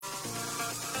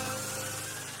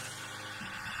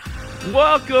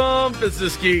Welcome,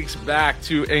 Business Geeks, back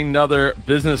to another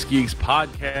Business Geeks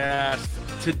podcast.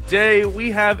 Today,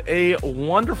 we have a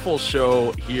wonderful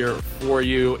show here for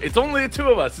you. It's only the two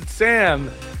of us. It's Sam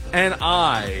and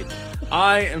I.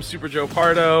 I am Super Joe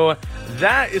Pardo.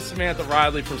 That is Samantha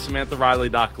Riley from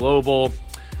SamanthaRiley.global.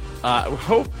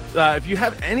 Hope if you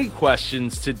have any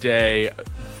questions today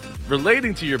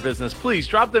relating to your business, please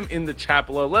drop them in the chat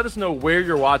below. Let us know where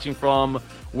you're watching from,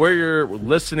 where you're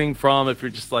listening from, if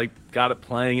you're just like got it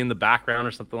playing in the background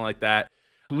or something like that.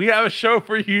 We have a show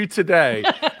for you today.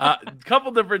 A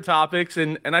couple different topics,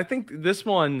 and I think this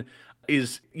one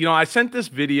is, I sent this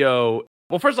video.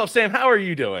 Well, first off, Sam, how are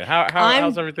you doing?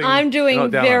 How's everything? I'm doing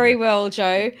very well,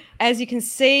 Joe. As you can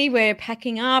see, we're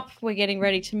packing up. We're getting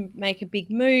ready to make a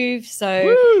big move.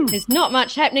 So There's not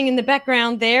much happening in the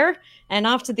background there. And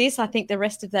after this, I think the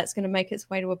rest of that's going to make its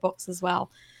way to a box as well.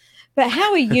 But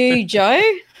how are you, Joe?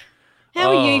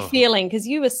 How are you feeling? Because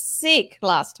you were sick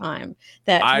last time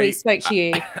that we spoke to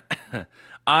you.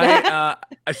 I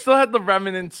still had the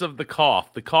remnants of the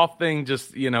cough. The cough thing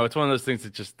just, it's one of those things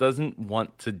that just doesn't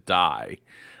want to die.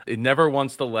 It never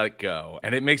wants to let go.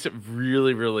 And it makes it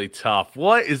really, really tough.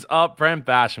 What is up, Brent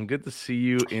Basham? Good to see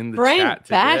you in the chat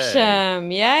today. Brent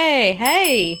Basham. Yay.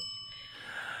 Hey.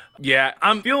 Yeah,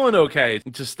 I'm feeling okay.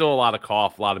 Just still a lot of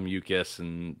cough, a lot of mucus,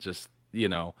 and just,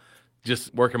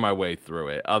 just working my way through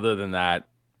it. Other than that,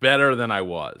 better than I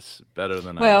was.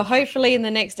 Well, hopefully in the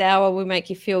next hour we'll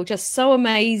make you feel just so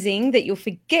amazing that you'll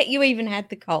forget you even had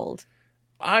the cold.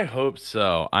 I hope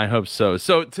so.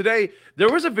 So today, there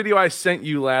was a video I sent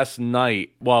you last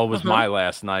night. Well, it was my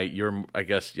last night. I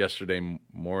guess, yesterday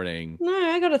morning. No,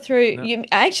 I got it through. No. You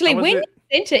actually, when you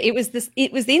sent it,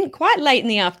 it was in quite late in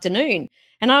the afternoon.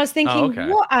 And I was thinking,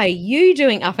 What are you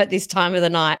doing up at this time of the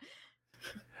night?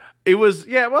 It was,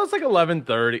 it's like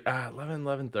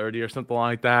 11:30 or something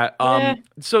like that.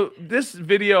 So this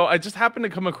video, I just happened to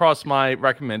come across my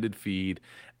recommended feed.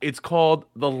 It's called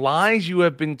The Lies You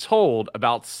Have Been Told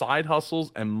About Side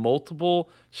Hustles and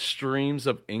Multiple Streams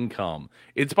of Income.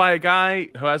 It's by a guy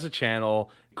who has a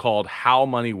channel called How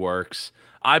Money Works.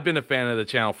 I've been a fan of the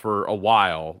channel for a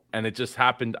while, and it just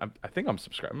happened. I think I'm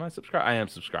subscribed. Am I subscribed? I am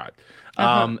subscribed.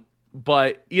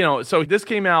 But, so this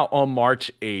came out on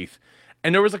March 8th.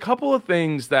 And there was a couple of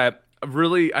things that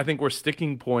really, I think, were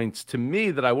sticking points to me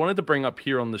that I wanted to bring up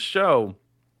here on the show.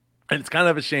 And it's kind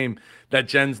of a shame that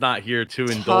Jen's not here to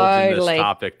indulge in this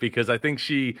topic, because I think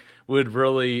she would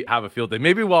really have a field day.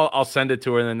 Maybe I'll send it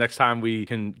to her, and the next time we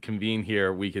can convene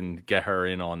here, we can get her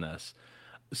in on this.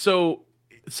 So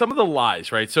some of the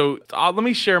lies, right? So let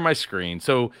me share my screen.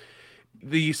 So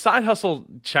the side hustle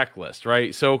checklist,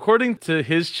 right? So according to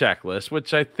his checklist,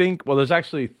 which I think, there's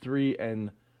actually 3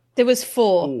 and... There was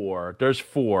 4. There's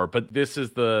 4, but this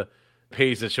is the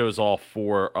page that shows all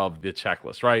 4 of the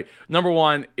checklist, right? Number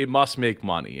 1, it must make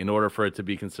money in order for it to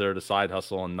be considered a side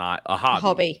hustle and not a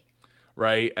hobby.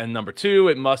 Right? And number 2,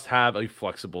 it must have a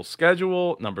flexible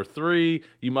schedule. Number 3,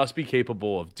 you must be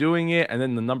capable of doing it. And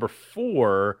then the number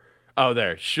 4,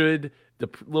 should the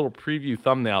little preview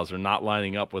thumbnails are not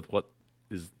lining up with what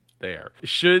is there.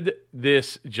 Should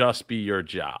this just be your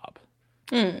job?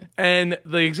 And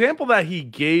the example that he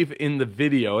gave in the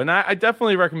video, and I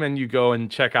definitely recommend you go and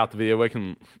check out the video. I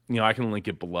can link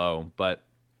it below, but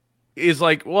is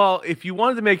like, well, if you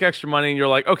wanted to make extra money and you're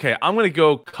like, okay, I'm going to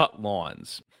go cut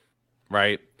lawns,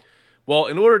 right? Well,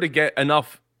 in order to get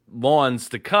enough lawns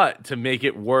to cut to make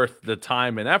it worth the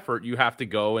time and effort, you have to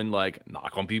go and like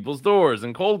knock on people's doors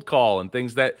and cold call and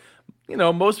things that,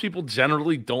 most people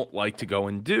generally don't like to go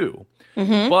and do.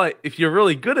 But if you're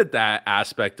really good at that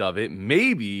aspect of it,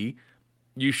 maybe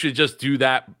you should just do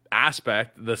that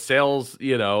aspect, the sales,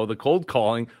 the cold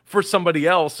calling for somebody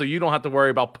else, so you don't have to worry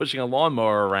about pushing a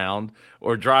lawnmower around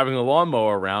or driving a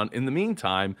lawnmower around in the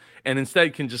meantime, and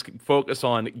instead can just focus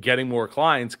on getting more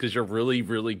clients because you're really,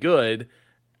 really good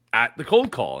at the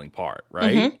cold calling part,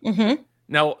 right?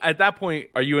 Now, at that point,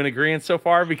 are you in agreement so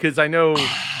far? Because I know...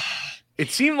 It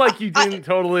seemed like you didn't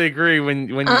totally agree when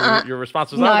your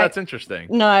response was, that's interesting.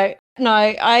 No,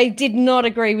 I did not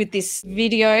agree with this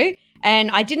video. And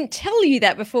I didn't tell you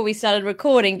that before we started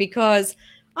recording because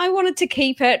I wanted to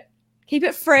keep it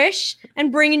fresh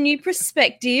and bring a new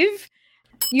perspective.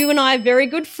 You and I are very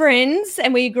good friends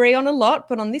and we agree on a lot,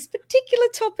 but on this particular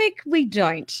topic, we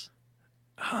don't.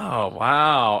 Oh,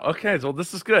 wow. Okay, so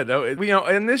this is good.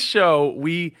 In this show,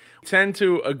 we tend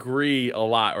to agree a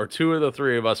lot, or 2 of the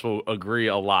 3 of us will agree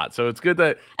a lot. So it's good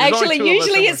that... Actually,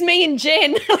 usually it's me and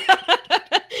Jen.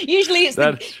 Usually it's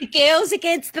the girls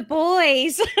against the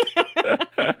boys.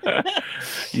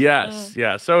 Yes,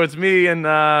 yeah. So it's me and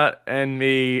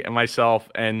me and myself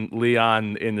and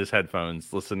Leon in his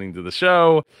headphones listening to the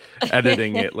show,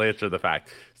 editing it later the fact.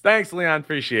 Thanks, Leon.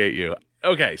 Appreciate you.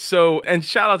 Okay, so and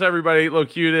shout out to everybody,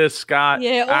 Locutus, Scott,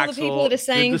 all Axel, the people that are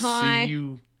saying hi. See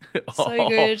you. So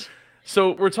good.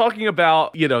 So we're talking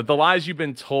about, the lies you've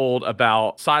been told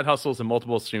about side hustles and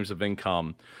multiple streams of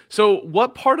income. So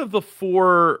what part of the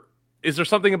 4, is there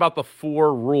something about the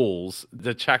 4 rules,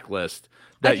 the checklist,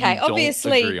 that you don't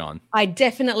agree on? I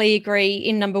definitely agree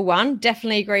in number 1.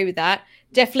 Definitely agree with that.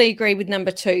 Definitely agree with number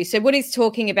 2. So what he's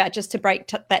talking about, just to break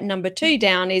that number 2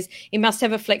 down, is you must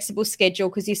have a flexible schedule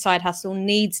because your side hustle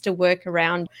needs to work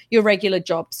around your regular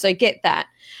job. So get that.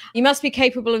 You must be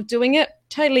capable of doing it.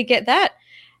 Totally get that.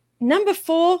 Number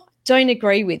 4, don't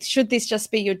agree with. Should this just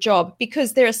be your job?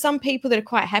 Because there are some people that are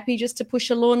quite happy just to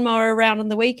push a lawnmower around on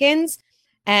the weekends.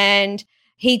 And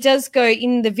he does go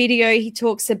in the video, he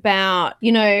talks about,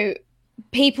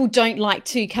 people don't like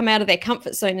to come out of their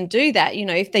comfort zone and do that.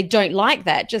 If they don't like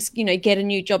that, just, get a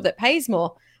new job that pays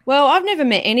more. Well, I've never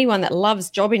met anyone that loves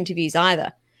job interviews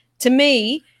either. To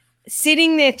me,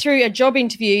 sitting there through a job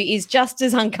interview is just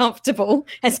as uncomfortable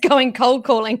as going cold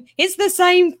calling. It's the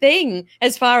same thing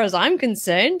as far as I'm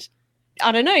concerned.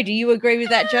 I don't know. Do you agree with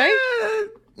that, Joe?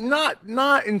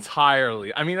 Not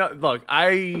entirely. I mean, look,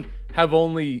 I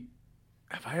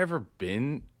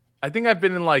think I've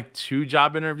been in like 2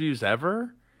 job interviews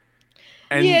ever.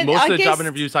 And most of the job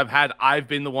interviews I've had, I've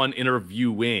been the one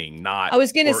interviewing, not. I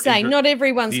was going to say, not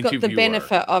everyone's got the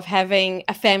benefit of having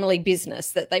a family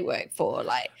business that they work for.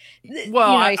 So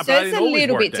it's a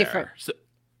little bit different. So,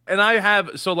 and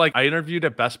I interviewed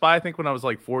at Best Buy, I think, when I was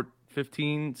like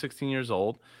 15, 16 years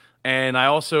old. And I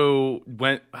also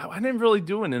I didn't really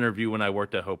do an interview when I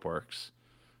worked at HopeWorks.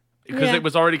 Because it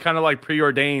was already kind of like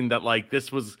preordained that like this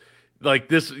was. Like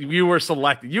this, you were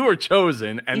selected, you were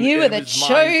chosen, and you were the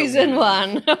chosen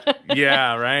one.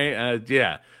 Yeah, right.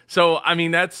 Yeah. So I mean,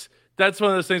 that's one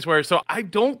of those things where. So I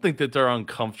don't think that they're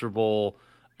uncomfortable,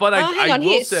 but I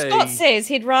will say Scott says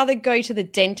he'd rather go to the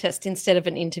dentist instead of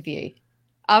an interview.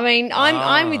 I mean,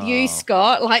 I'm with you,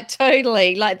 Scott. Like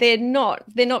totally. Like they're not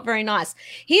very nice.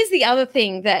 Here's the other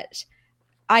thing that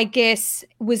I guess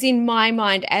was in my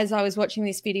mind as I was watching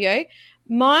this video.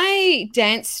 My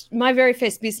very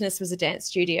first business was a dance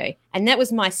studio, and that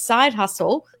was my side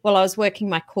hustle while I was working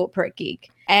my corporate gig.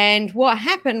 And what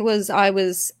happened was I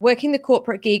was working the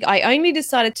corporate gig. I only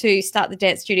decided to start the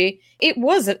dance studio. It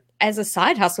was as a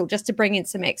side hustle just to bring in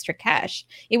some extra cash.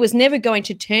 It was never going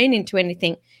to turn into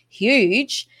anything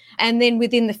huge. And then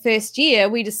within the first year,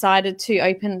 we decided to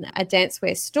open a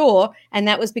dancewear store, and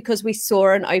that was because we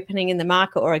saw an opening in the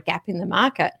market or a gap in the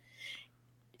market.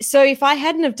 So if I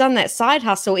hadn't have done that side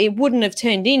hustle, it wouldn't have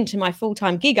turned into my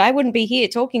full-time gig. I wouldn't be here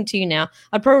talking to you now.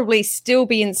 I'd probably still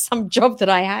be in some job that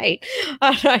I hate.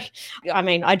 I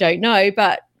mean, I don't know,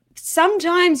 but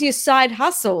sometimes your side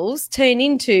hustles turn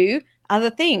into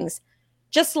other things,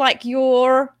 just like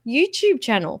your YouTube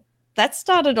channel. That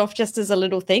started off just as a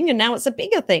little thing, and now it's a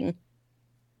bigger thing.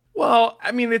 Well,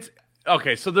 I mean, it's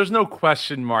okay, so there's no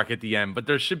question mark at the end, but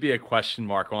there should be a question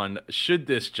mark on, should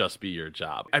this just be your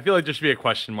job? I feel like there should be a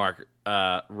question mark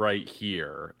right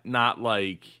here, not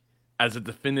like as a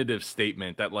definitive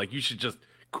statement that like you should just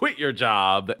quit your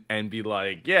job and be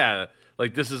like, yeah,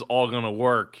 like this is all going to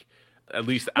work, at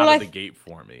least out of the gate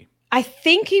for me. I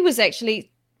think he was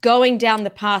actually going down the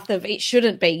path of it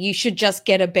shouldn't be. You should just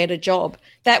get a better job.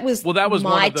 That was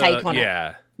my take on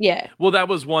it. Yeah. Well, that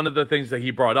was one of the things that he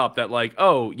brought up, that like,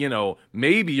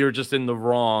 maybe you're just in the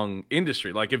wrong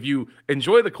industry. Like if you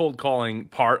enjoy the cold calling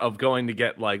part of going to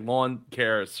get like lawn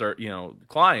care,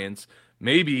 clients,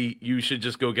 maybe you should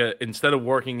just go instead of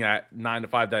working at 9 to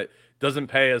 5 that doesn't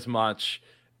pay as much,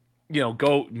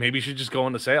 maybe you should just go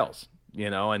into sales,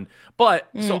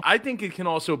 so I think it can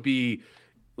also be,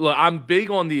 look, I'm big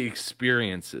on the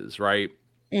experiences, right?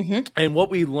 Mm-hmm. And what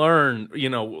we learn,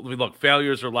 look,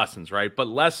 failures are lessons, right? But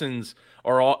lessons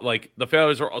are all like the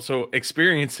failures are also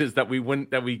experiences that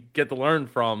we get to learn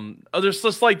from. There's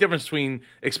a slight difference between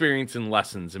experience and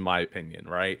lessons, in my opinion,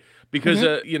 right? Because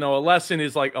a lesson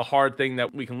is like a hard thing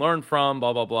that we can learn from,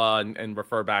 blah blah blah, and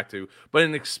refer back to. But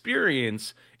an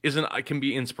experience can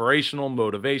be inspirational,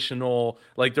 motivational.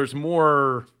 Like there's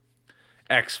more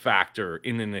X factor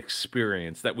in an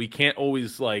experience that we can't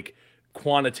always like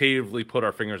quantitatively put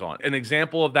our fingers on. An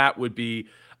example of that would be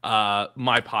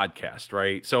my podcast,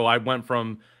 right? So I went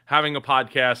from having a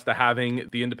podcast to having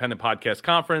the Independent Podcast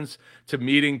Conference to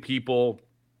meeting people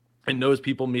and those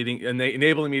people meeting, and they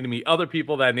enabling me to meet other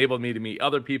people that enabled me to meet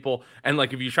other people. And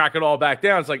like, if you track it all back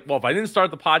down, it's like, well, if I didn't start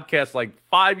the podcast like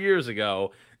 5 years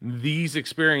ago, these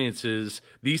experiences,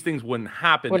 these things wouldn't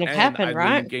happen. I right?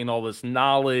 Wouldn't gain all this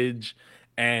knowledge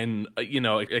and,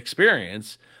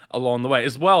 experience along the way,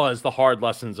 as well as the hard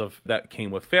lessons of that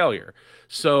came with failure.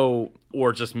 So,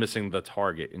 or just missing the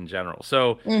target in general.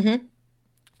 So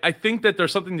I think that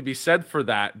there's something to be said for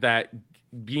that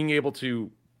being able to,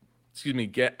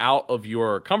 get out of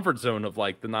your comfort zone of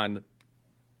like the 9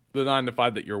 to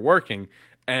 5 that you're working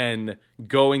and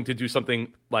going to do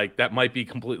something like that might be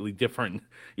completely different.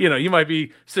 You might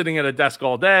be sitting at a desk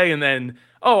all day and then,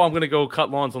 I'm going to go cut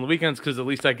lawns on the weekends because at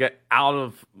least I get out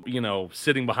of,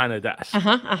 sitting behind a desk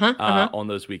on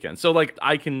those weekends. So like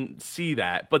I can see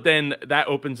that, but then that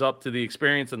opens up to the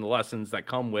experience and the lessons that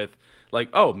come with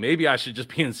like, maybe I should just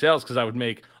be in sales because I would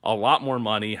make a lot more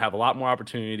money, have a lot more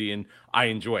opportunity, and I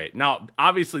enjoy it. Now,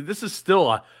 obviously, this is still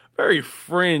a very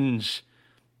fringe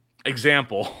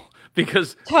example.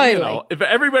 Because totally. If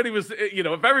everybody was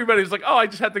like, I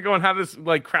just had to go and have this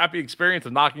like crappy experience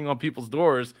of knocking on people's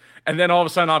doors, and then all of a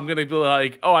sudden I'm gonna be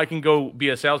like, I can go be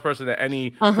a salesperson at any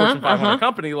Fortune 500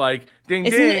 company, like ding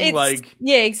ding, like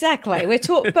yeah, exactly. We're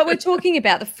talking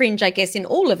about the fringe, I guess, in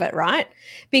all of it, right?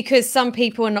 Because some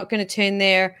people are not going to turn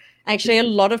actually a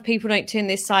lot of people don't turn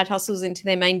their side hustles into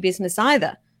their main business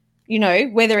either.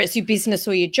 Whether it's your business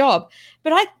or your job.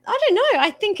 But I don't know.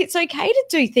 I think it's okay to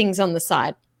do things on the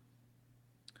side.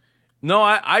 No,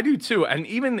 I do too. And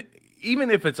even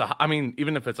if it's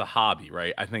a hobby,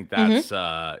 right? I think that's,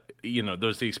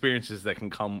 there's the experiences that can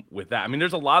come with that. I mean,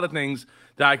 there's a lot of things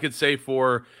that I could say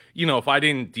for, if I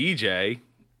didn't DJ,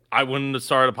 I wouldn't have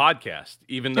started a podcast,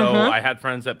 even though I had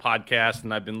friends that podcast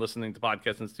and I've been listening to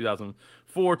podcasts since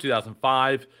 2004,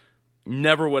 2005.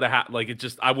 Never would have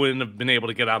had, I wouldn't have been able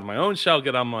to get out of my own shell,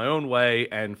 get on my own way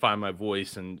and find my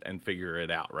voice and figure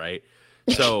it out. Right.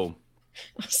 So.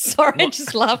 Sorry, I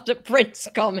just laughed at Brent's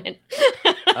comment.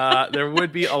 There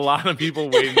would be a lot of people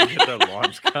waiting to get their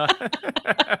lawns cut.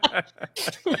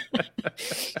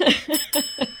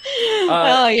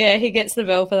 Yeah, he gets the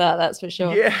bill for that. That's for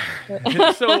sure. Yeah.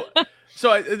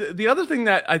 The other thing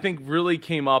that I think really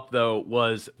came up though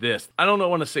was this. I don't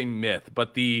want to say myth,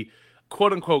 but the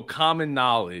quote unquote common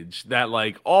knowledge that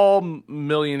like all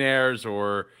millionaires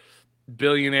or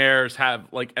billionaires have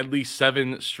like at least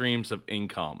 7 streams of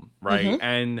income, right?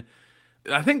 And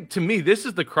I think to me this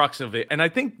is the crux of it, and I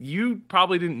think you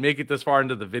probably didn't make it this far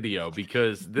into the video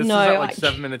because this is at like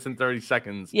 7 minutes and 30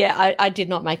 seconds. Yeah, I did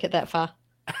not make it that far.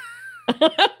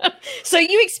 So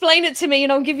you explain it to me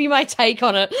and I'll give you my take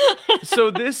on it.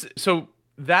 So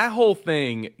that whole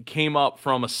thing came up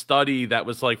from a study that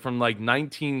was like from like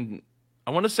I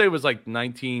want to say it was like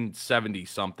 1970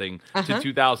 something to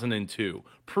 2002,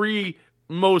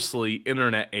 mostly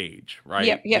internet age, right?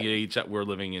 Yep. The age that we're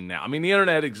living in now. I mean, the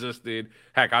internet existed.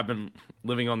 Heck, I've been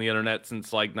living on the internet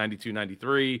since like 92,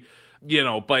 93,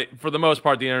 but for the most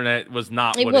part, the internet was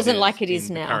not it wasn't like it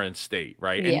is now. The current state,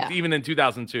 right? Yeah. And even in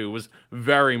 2002, it was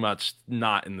very much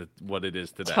not in what it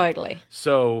is today. Totally.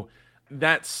 So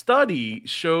that study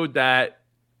showed that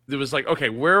it was like, okay,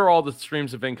 where are all the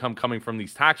streams of income coming from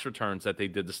these tax returns that they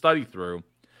did the study through?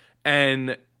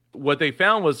 And what they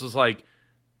found was like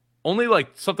only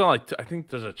like something like, I think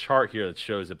there's a chart here that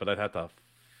shows it, but I'd have to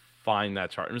find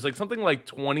that chart. It was like something like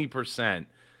 20%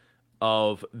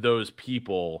 of those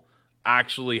people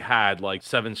actually had like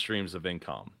 7 streams of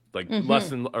income. Like less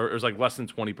than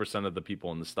 20% of the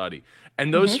people in the study.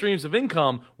 And those streams of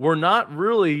income were not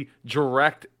really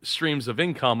direct streams of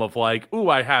income of like, ooh,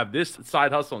 I have this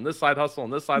side hustle and this side hustle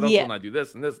and this side hustle and I do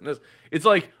this and this and this. It's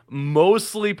like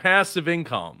mostly passive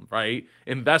income, right?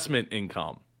 Investment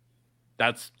income.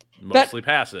 That's mostly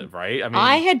passive, right?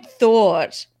 I had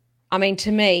thought,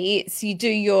 to me, it's you do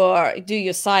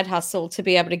your side hustle to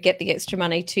be able to get the extra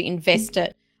money to invest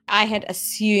it. I had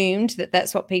assumed that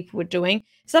that's what people were doing.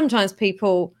 Sometimes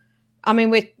people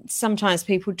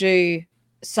do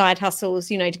side hustles,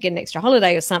 to get an extra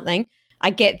holiday or something. I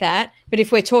get that. But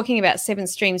if we're talking about 7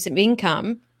 streams of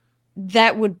income,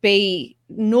 that would be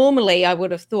normally I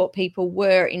would have thought people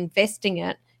were investing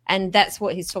it. And that's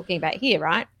what he's talking about here,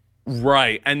 right?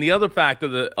 Right. And the other fact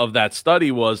of that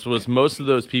study was most of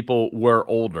those people were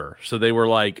older. So they were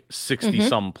like 60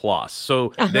 some plus.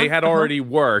 So they had already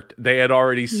worked, they had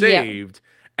already saved,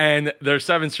 and their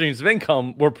 7 streams of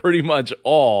income were pretty much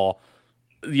all,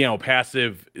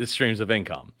 passive streams of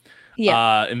income.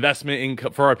 Yeah. Investment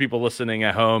income for our people listening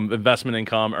at home, investment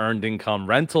income, earned income,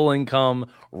 rental income,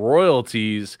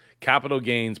 royalties, capital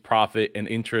gains, profit, and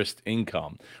interest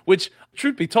income, which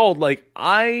truth be told, like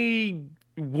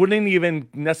wouldn't even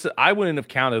I wouldn't have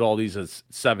counted all these as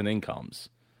 7 incomes.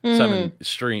 7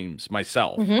 streams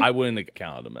myself. I wouldn't have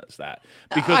counted them as that,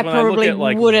 because I probably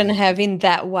wouldn't have in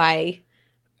that way.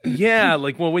 Yeah,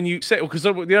 like when you say, because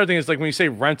the other thing is like when you say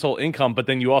rental income, but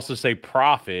then you also say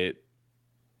profit.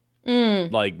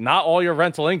 Like not all your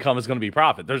rental income is going to be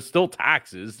profit. There's still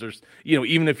taxes. There's,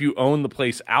 even if you own the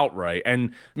place outright,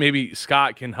 and maybe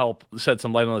Scott can help shed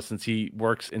some light on this since he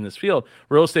works in this field.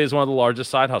 Real estate is one of the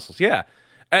largest side hustles. Yeah.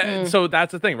 And so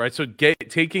that's the thing, right? So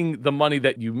taking the money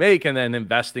that you make and then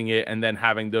investing it and then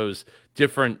having those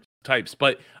different types.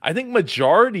 But I think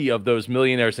majority of those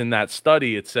millionaires in that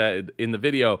study, it said in the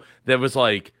video, there was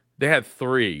like, they had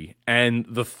 3, and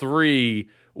the 3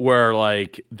 were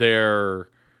like their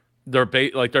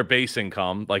base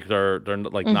income, like their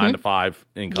like 9 to 5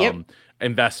 income,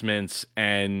 investments,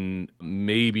 and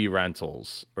maybe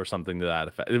rentals or something to that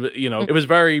effect. It was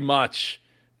very much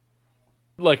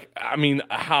like, I mean,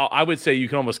 how I would say you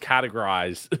can almost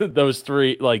categorize those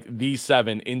 3, like these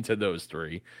 7 into those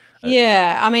 3.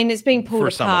 Yeah, I mean, it's being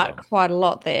pulled apart quite a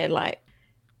lot there. Like,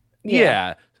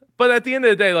 yeah. But at the end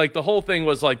of the day, like the whole thing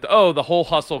was like, the whole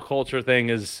hustle culture thing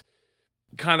is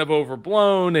kind of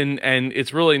overblown, and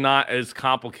it's really not as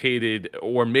complicated,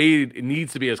 or it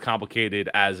needs to be as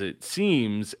complicated as it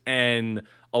seems. And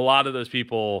a lot of those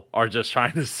people are just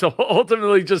trying to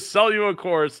ultimately just sell you a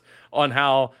course on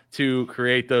how to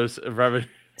create those revenue.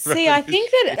 See, I think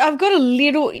that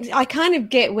I kind of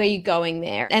get where you're going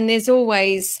there. And there's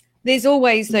always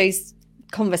those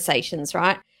conversations,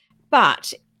 right?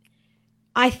 But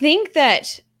I think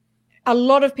that a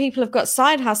lot of people have got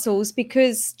side hustles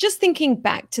because, just thinking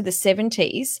back to the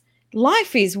 70s,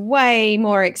 life is way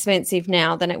more expensive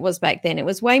now than it was back then. It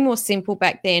was way more simple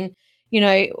back then.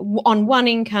 On one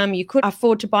income, you could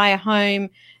afford to buy a home.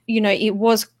 It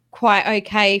was quite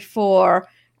okay for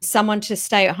someone to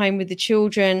stay at home with the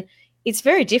children. It's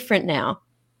very different now.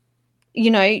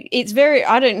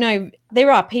 I don't know.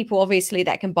 There are people obviously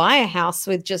that can buy a house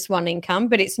with just one income,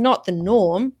 but it's not the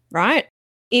norm, right?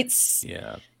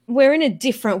 We're in a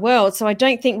different world. So I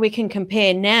don't think we can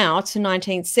compare now to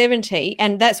 1970.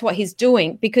 And that's what he's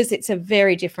doing, because it's a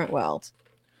very different world.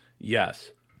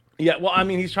 Yes. Yeah. Well, I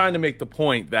mean, he's trying to make the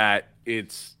point that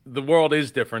the world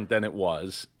is different than it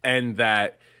was, and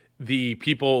that the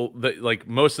people that, like,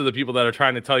 most of the people that are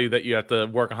trying to tell you that you have to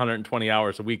work 120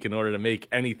 hours a week in order to make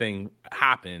anything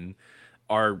happen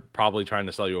are probably trying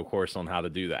to sell you a course on how to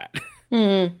do that.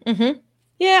 Mm-hmm.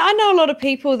 Yeah, I know a lot of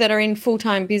people that are in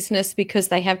full-time business because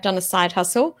they have done a side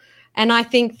hustle. And I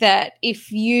think that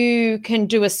if you can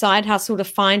do a side hustle to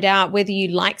find out whether you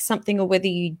like something or whether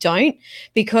you don't,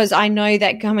 because I know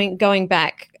that going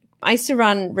back, I used to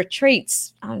run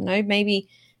retreats, I don't know, maybe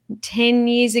 10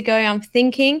 years ago, I'm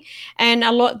thinking. And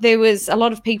there was a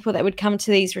lot of people that would come to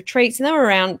these retreats, and they were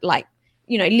around like,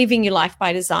 living your life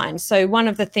by design. So one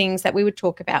of the things that we would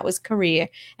talk about was career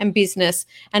and business.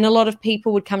 And a lot of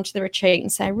people would come to the retreat and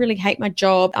say, I really hate my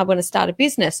job. I want to start a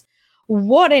business.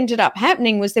 What ended up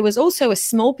happening was there was also a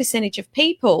small percentage of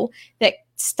people that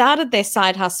started their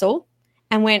side hustle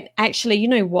and went, actually, you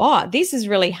know what? This is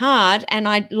really hard, and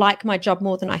I like my job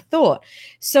more than I thought.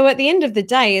 So at the end of the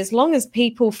day, as long as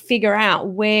people figure out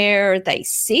where they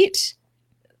sit,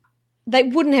 they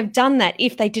wouldn't have done that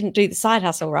if they didn't do the side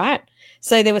hustle, right?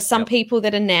 So there were some people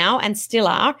that are now and still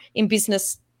are in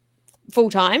business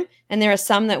full-time, and there are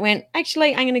some that went,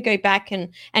 actually, I'm going to go back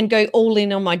and go all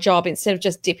in on my job instead of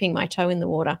just dipping my toe in the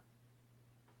water.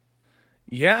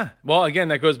 Yeah. Well, again,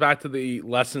 that goes back to the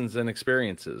lessons and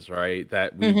experiences, right,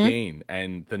 that we gain,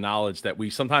 and the knowledge that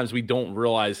sometimes we don't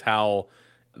realize how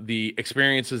the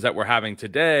experiences that we're having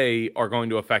today are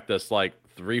going to affect us like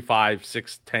 3, 5,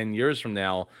 6, 10 years from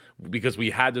now, because we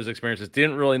had those experiences,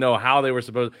 didn't really know how they were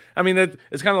supposed. I mean,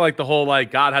 it's kind of like the whole like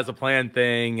God has a plan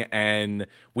thing, and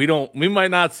we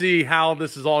might not see how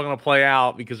this is all going to play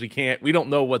out because we don't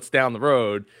know what's down the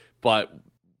road, but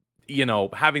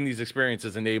having these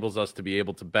experiences enables us to be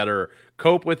able to better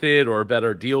cope with it, or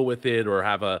better deal with it, or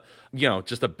have a,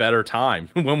 just a better time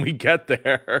when we get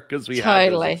there, because we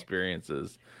have those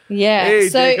experiences. Yeah. Hey,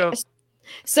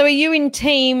 so are you in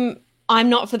team, I'm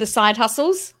not for the side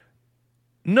hustles?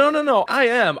 No. I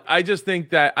am. I just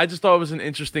thought it was an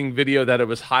interesting video that it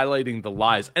was highlighting the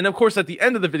lies. And of course, at the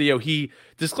end of the video, he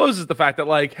discloses the fact that,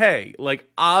 like, hey, like,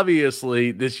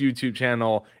 obviously this YouTube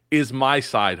channel is my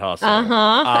side hustle.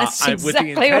 That's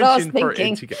exactly what I was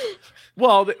thinking.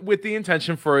 With the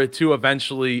intention for it to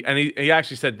eventually, and he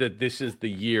actually said that this is the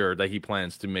year that he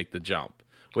plans to make the jump,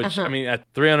 which, I mean,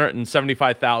 at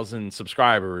 375,000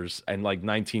 subscribers and like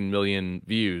 19 million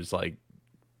views, like,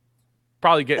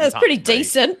 probably getting that's pretty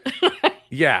decent.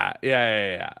 Yeah.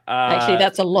 Actually,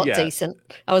 that's a lot decent.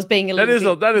 I was being a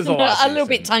little that is a lot a little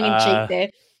bit tongue in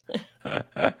cheek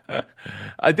there.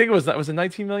 I think was it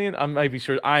 19 million? I might be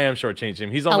sure. I am shortchanging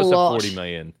him. He's almost at 40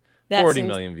 million. 40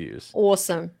 million views.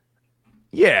 Awesome.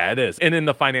 Yeah, it is. And in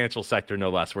the financial sector, no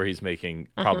less, where he's making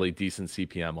probably decent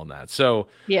CPM on that. So,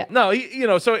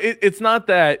 no, so it's not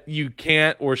that you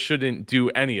can't or shouldn't do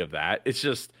any of that. It's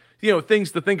just,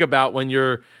 things to think about when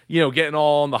you're, getting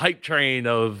all on the hype train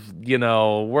of,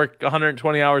 work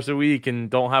 120 hours a week and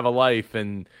don't have a life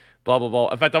and blah, blah, blah.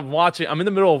 In fact, I'm in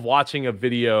the middle of watching a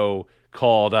video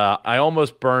called I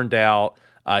Almost Burned Out.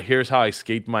 Here's How I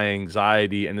Escaped My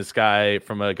Anxiety. And this guy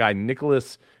from a guy,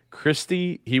 Nicholas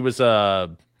Christie, he was I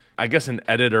guess an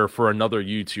editor for another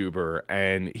YouTuber,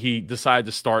 and he decided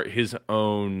to start his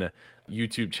own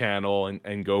YouTube channel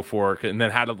and go for it, and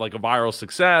then had a viral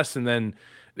success, and then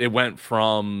it went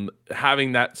from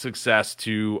having that success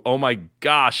to, oh my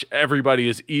gosh, everybody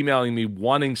is emailing me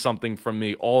wanting something from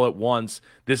me all at once.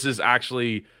 This is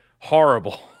actually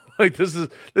horrible. This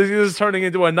is turning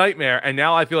into a nightmare, and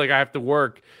now I feel like I have to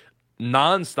work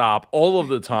nonstop all of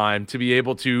the time to be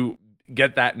able to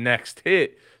get that next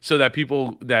hit, so that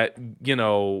people that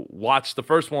watch the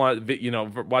first one,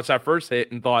 watch that first hit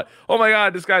and thought, oh my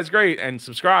god, this guy's great, and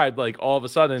subscribed, all of a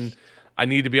sudden I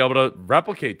need to be able to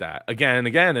replicate that again and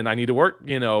again, and I need to work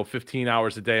 15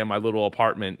 hours a day in my little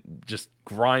apartment just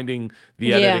grinding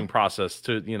the editing process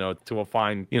to a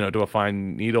fine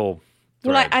needle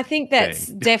thread. Well, I think that's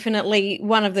definitely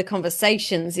one of the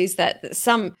conversations, is that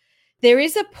there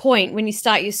is a point when you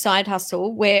start your side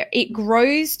hustle where it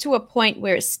grows to a point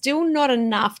where it's still not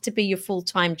enough to be your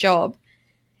full-time job,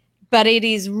 but it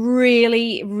is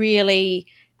really, really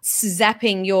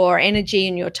zapping your energy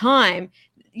and your time.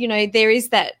 There is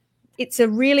that, it's a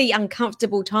really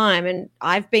uncomfortable time, and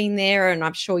I've been there, and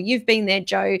I'm sure you've been there,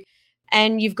 Joe,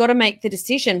 and you've got to make the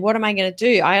decision. What am I going to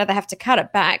do? I either have to cut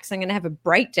it back, so I'm going to have a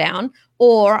breakdown,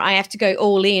 or I have to go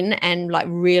all in and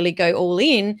really go all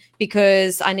in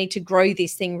because I need to grow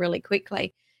this thing really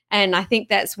quickly. And I think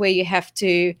that's where you have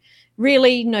to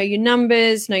really know your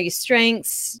numbers, know your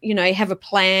strengths, have a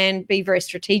plan, be very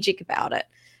strategic about it.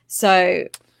 So,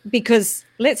 because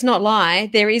let's not lie,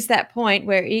 there is that point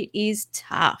where it is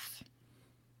tough.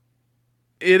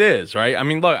 It is, right? I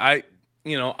mean, look, I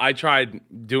tried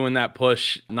doing that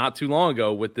push not too long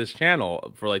ago with this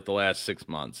channel for the last 6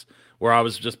 months, where I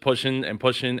was just pushing and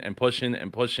pushing and pushing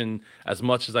and pushing as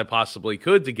much as I possibly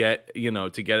could to get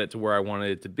it to where I wanted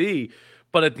it to be.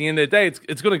 But at the end of the day,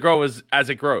 it's going to grow as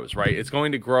it grows, right? It's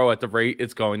going to grow at the rate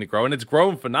it's going to grow, and it's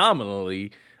grown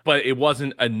phenomenally. But it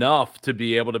wasn't enough to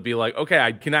be able to be okay,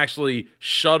 I can actually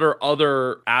shutter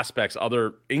other aspects,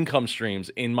 other income streams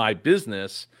in my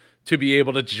business to be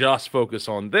able to just focus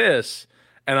on this.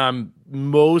 And I'm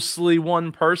mostly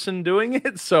one person doing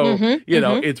it. So,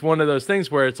 it's one of those things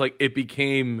where it's it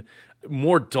became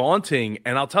more daunting.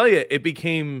 And I'll tell you, it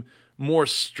became more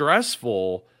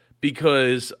stressful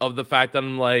because of the fact that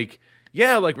I'm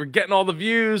we're getting all the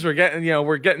views, we're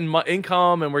getting my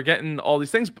income, and we're getting all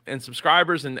these things and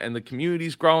subscribers, and the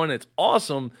community's growing. It's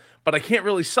awesome. But I can't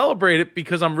really celebrate it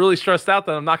because I'm really stressed out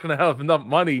that I'm not going to have enough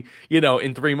money,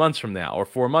 in 3 months from now or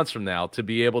 4 months from now to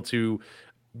be able to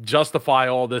justify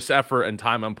all this effort and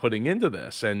time I'm putting into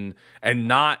this, and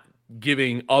not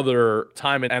giving other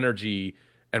time and energy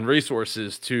and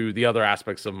resources to the other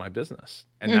aspects of my business.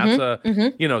 And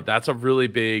that's a really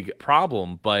big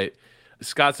problem. But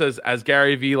Scott says, as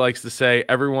Gary Vee likes to say,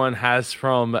 everyone has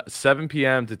from 7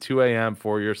 p.m. to 2 a.m.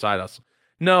 for your side hustle.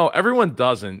 No, everyone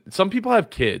doesn't. Some people have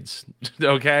kids,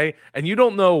 okay? And you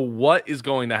don't know what is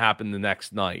going to happen the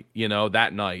next night,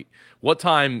 that night. What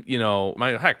time,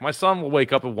 my son will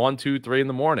wake up at 1, 2, 3 in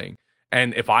the morning.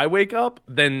 And if I wake up,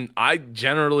 then I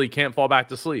generally can't fall back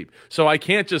to sleep. So I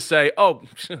can't just say, oh,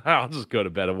 I'll just go to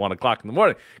bed at 1 o'clock in the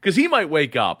morning. Because he might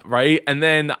wake up, right? And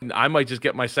then I might just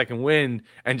get my second wind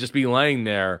and just be laying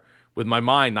there with my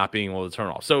mind not being able to turn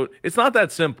off. So it's not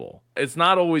that simple. It's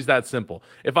not always that simple.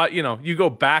 If you go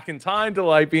back in time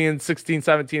to being 16,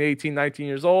 17, 18, 19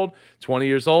 years old, 20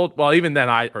 years old. Well, even then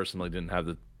I personally didn't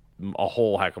have a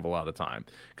whole heck of a lot of time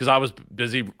because I was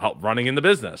busy running in the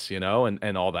business, and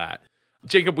all that.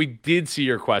 Jacob, we did see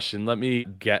your question. Let me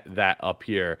get that up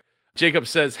here. Jacob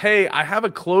says, hey, I have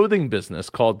a clothing business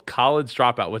called College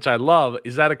Dropout, which I love.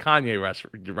 Is that a Kanye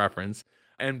reference?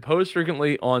 And post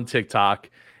frequently on TikTok.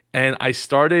 And I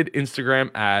started Instagram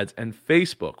ads and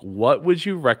Facebook. What would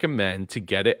you recommend to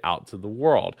get it out to the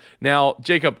world? Now,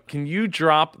 Jacob, can you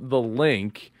drop the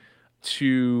link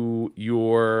to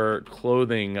your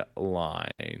clothing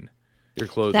line? Your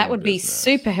clothing That would business?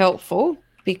 Be super helpful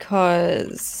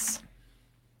because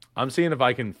I'm seeing if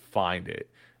I can find it.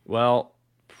 Well,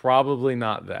 probably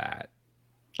not that.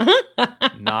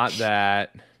 Not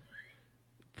that.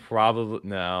 Probably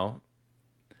no.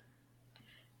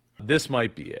 This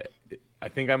might be it. I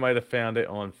think I might have found it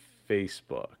on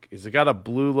Facebook. Is it got a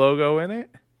blue logo in it?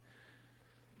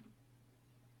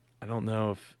 I don't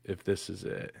know if this is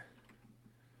it.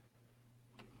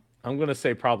 I'm gonna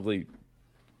say probably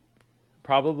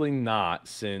not,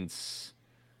 since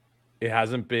it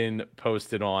hasn't been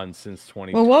posted on since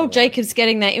 2020. Well, while Jacob's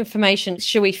getting that information,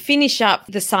 should we finish up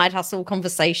the side hustle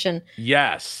conversation?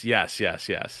 Yes.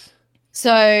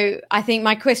 So I think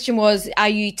my question was, are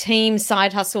you team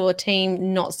side hustle or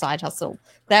team not side hustle?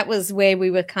 That was where we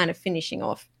were kind of finishing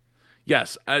off.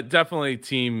 Yes, definitely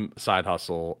team side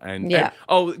hustle. And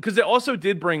because it also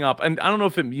did bring up, and I don't know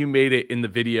if you made it in the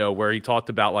video where he talked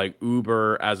about like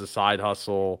Uber as a side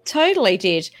hustle. Totally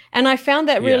did. And I found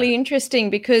that really interesting,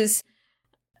 because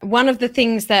one of the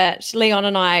things that Leon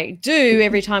and I do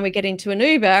every time we get into an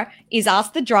Uber is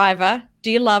ask the driver,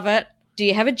 do you love it? Do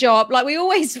you have a job? Like we're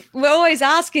always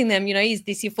asking them, is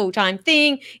this your full-time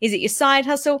thing? Is it your side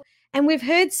hustle? And we've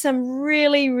heard some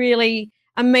really, really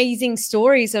amazing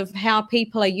stories of how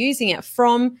people are using it,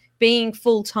 from being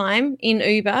full-time in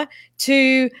Uber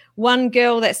to one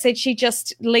girl that said she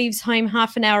just leaves home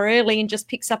half an hour early and just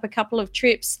picks up a couple of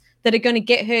trips that are going to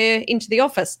get her into the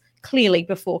office, clearly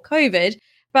before COVID.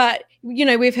 But,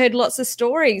 we've heard lots of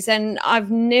stories, and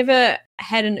I've never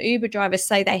had an Uber driver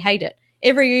say they hate it.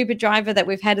 Every Uber driver that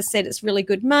we've had has said it's really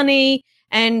good money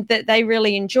and that they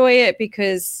really enjoy it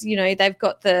because, they've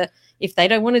got if they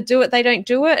don't want to do it, they don't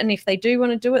do it. And if they do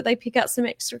want to do it, they pick up some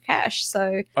extra cash.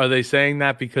 So are they saying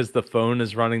that because the phone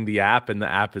is running the app and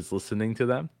the app is listening to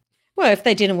them? Well, if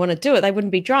they didn't want to do it, they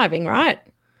wouldn't be driving, right?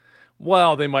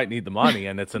 Well, they might need the money,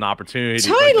 and it's an opportunity.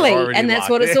 Totally, and that's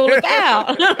what it's all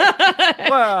about. It's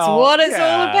what it's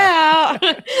all about.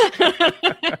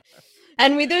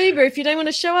 And with Uber, if you don't want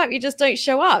to show up, you just don't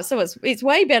show up. So it's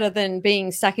way better than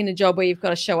being stuck in a job where you've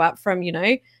got to show up from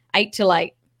 8 till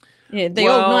 8. Yeah, the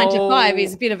old 9 to 5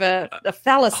 is a bit of a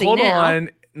fallacy now. Hold on.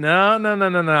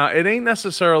 No. It ain't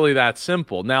necessarily that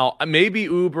simple. Now, maybe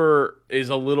Uber is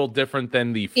a little different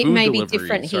than the food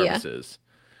delivery services. Here.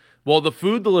 Well, the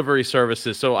food delivery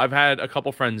services, so I've had a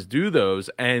couple friends do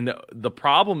those, and the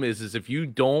problem is if you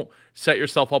don't set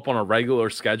yourself up on a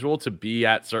regular schedule to be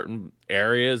at certain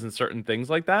areas and certain things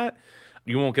like that,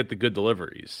 you won't get the good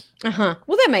deliveries. Well,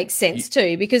 that makes sense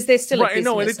too, because there's still a business.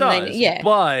 No, it does.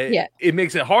 But it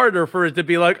makes it harder for it to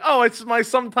be like, oh, it's my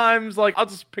sometimes, like, I'll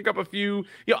just pick up a few.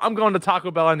 I'm going to Taco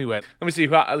Bell anyway. Let me see,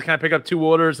 can I pick up 2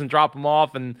 orders and drop them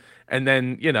off and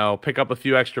then, pick up a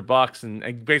few extra bucks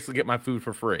and basically get my food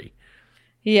for free.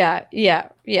 Yeah.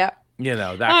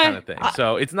 That kind of thing.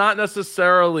 So it's not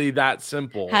necessarily that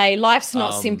simple. Hey, life's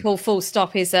not simple, full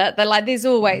stop, is it? But like, there's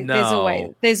always. But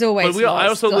I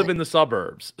also live in the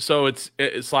suburbs, so it's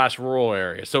 / rural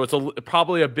area. So it's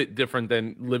probably a bit different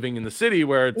than living in the city,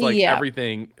 where it's like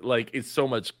everything like is so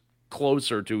much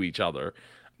closer to each other.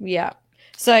 Yeah.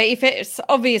 So if it's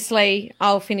obviously,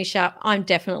 I'll finish up. I'm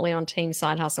definitely on team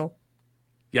side hustle.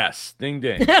 Yes, ding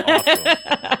ding.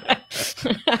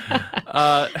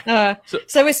 Awesome.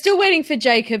 So we're still waiting for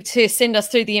Jacob to send us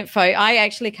through the info. I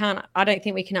don't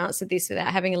think we can answer this without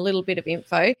having a little bit of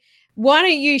info. Why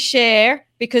don't you share,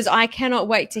 because I cannot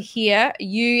wait to hear.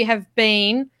 You have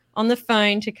been on the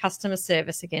phone to customer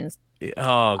service again.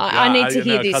 Oh, God. I need to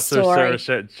hear this story.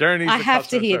 I have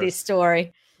to hear this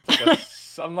story.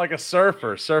 I'm like a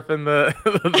surfer surfing the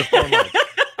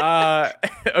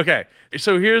okay,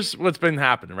 so here's what's been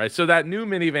happening, right? So that new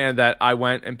minivan that I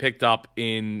went and picked up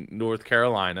in North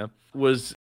Carolina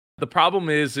was, the problem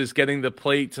is getting the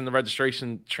plates and the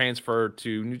registration transferred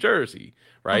to New Jersey,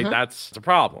 right? That's the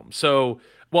problem. So,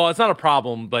 well, it's not a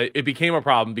problem, but it became a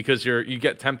problem because you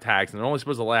get temp tags and they're only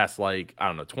supposed to last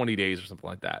 20 days or something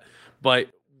like that. But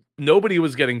nobody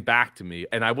was getting back to me,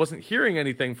 and I wasn't hearing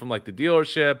anything from the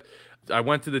dealership. I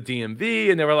went to the DMV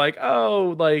and they were like,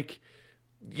 oh,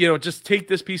 just take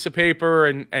this piece of paper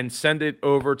and send it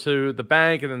over to the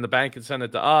bank, and then the bank can send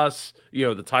it to us,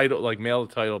 the title, mail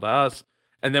the title to us,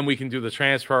 and then we can do the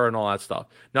transfer and all that stuff.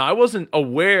 Now, I wasn't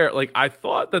aware, I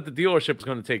thought that the dealership was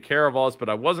going to take care of all this, but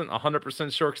I wasn't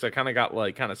 100% sure because I kind of got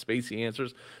kind of spacey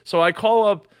answers. So I call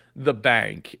up the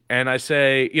bank and I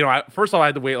say, first of all, I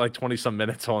had to wait 20 some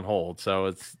minutes on hold. So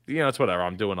it's, it's whatever.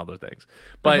 I'm doing other things.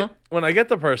 But when I get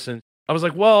the person, I was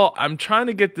like, well, I'm trying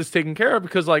to get this taken care of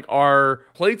because our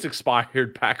plates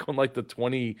expired back on the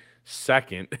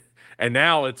 22nd. And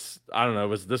now it's, I don't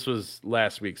know, this was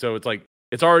last week. So it's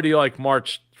It's already like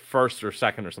March 1st or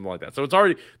 2nd or something like that. So it's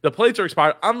already, the plates are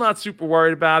expired. I'm not super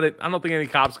worried about it. I don't think any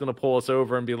cop's going to pull us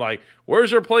over and be like, where's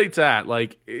your plates at?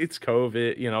 Like, it's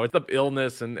COVID, it's the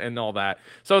illness and all that.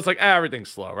 So it's like,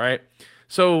 everything's slow, right?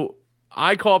 So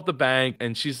I call up the bank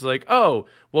and she's like, oh,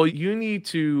 well, you need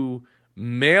to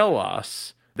mail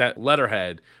us that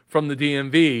letterhead from the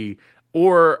DMV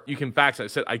or you can fax it. I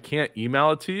said, I can't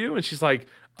email it to you. And she's like,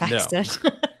 fax it.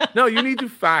 No, you need to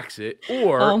fax it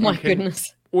or oh my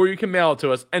goodness. Or you can mail it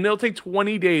to us, and it'll take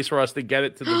 20 days for us to get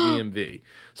it to the DMV.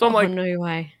 So I'm like, no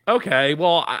way. Okay,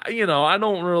 well, I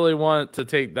don't really want to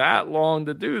take that long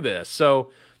to do this.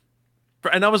 So,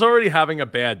 and I was already having a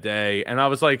bad day, and I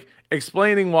was like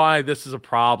explaining why this is a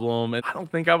problem, and I don't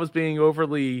think I was being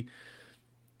overly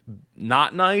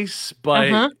not nice,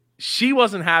 but she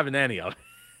wasn't having any of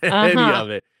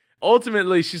it.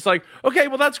 Ultimately, she's like, okay,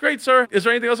 well, that's great, sir. Is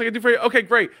there anything else I can do for you? Okay,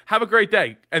 great. Have a great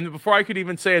day. And before I could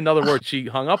even say another word, she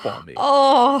hung up on me.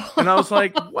 Oh. And I was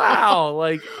like, wow,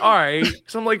 like, all right.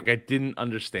 So I'm like, I didn't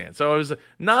understand. So it was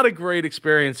not a great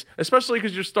experience, especially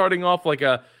because you're starting off like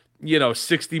a,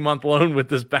 60-month loan with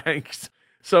this bank.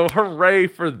 So hooray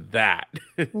for that.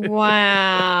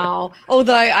 Wow.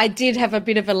 Although I did have a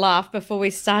bit of a laugh before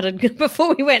we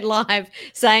went live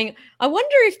saying, I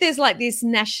wonder if there's like this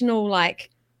national,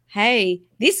 like, hey,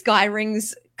 this guy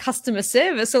rings customer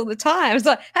service all the time. It's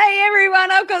like, hey, everyone,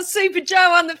 I've got Super Joe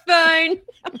on the phone.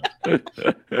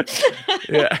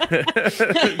 Yeah.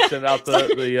 Send out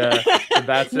the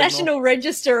bat signal. National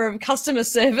Register of Customer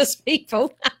Service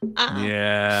people.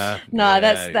 Yeah. No,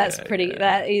 that's pretty. Yeah.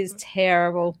 That is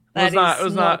terrible. It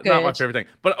was not my favorite thing.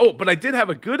 But I did have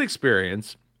a good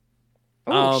experience.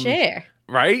 Share.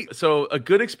 Right? So a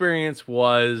good experience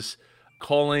was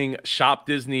calling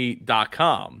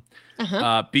shopdisney.com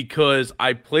because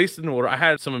I placed an order. I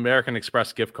had some American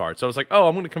Express gift cards. So I was like, oh,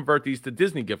 I'm going to convert these to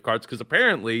Disney gift cards because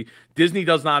apparently Disney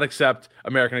does not accept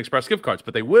American Express gift cards,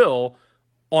 but they will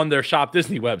on their Shop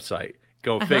Disney website.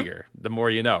 Go figure. The more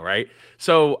you know, right?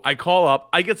 So I call up.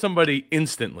 I get somebody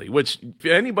instantly, which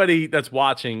anybody that's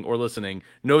watching or listening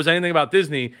knows anything about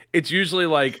Disney, it's usually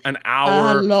like an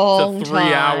hour to 3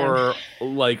 hour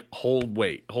like hold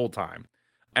time.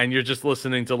 And you're just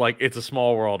listening to like It's a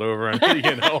Small World over and they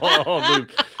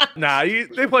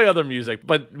play other music,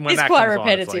 but when it's that quite comes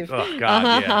repetitive. On, it's like, oh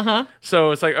god,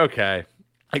 So it's like, okay,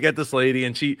 I get this lady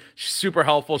and she's super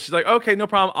helpful. She's like, okay, no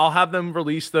problem. I'll have them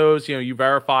release those. You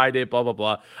verified it, blah blah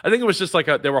blah. I think it was just like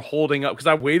they were holding up because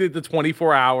I waited the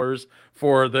 24 hours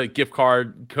for the gift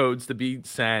card codes to be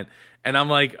sent. And I'm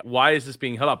like, why is this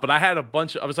being held up? But I had a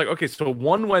bunch. I was like, okay, so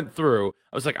one went through.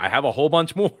 I was like, I have a whole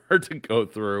bunch more to go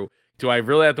through. Do I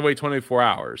really have to wait 24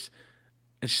 hours?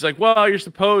 And she's like, well, you're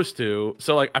supposed to.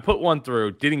 So like I put one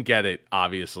through, didn't get it,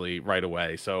 obviously, right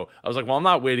away. So I was like, well, I'm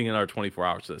not waiting another 24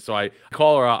 hours for this. So I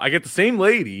call her out. I get the same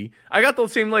lady. I got the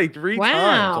same lady 3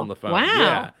 times on the phone. Wow.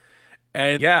 Yeah.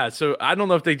 And so I don't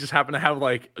know if they just happen to have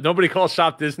like nobody calls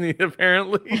Shop Disney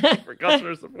apparently for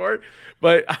customer support,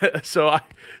 but so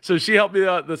she helped me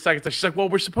out the second time. She's like, well,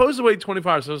 we're supposed to wait 24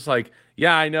 hours. So I was like,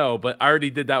 yeah, I know, but I already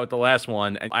did that with the last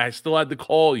one, and I still had to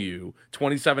call you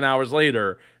 27 hours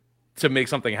later to make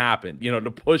something happen,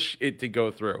 to push it to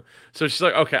go through. So she's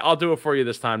like, okay, I'll do it for you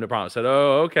this time, no problem. I said,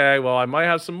 oh, okay, well, I might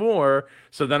have some more.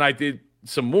 So then I did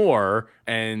some more,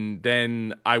 and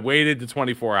then I waited the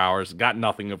 24 hours, got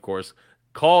nothing, of course,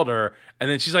 called her, and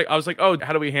then she's like, I was like, oh,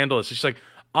 how do we handle this? So she's like,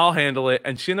 I'll handle it.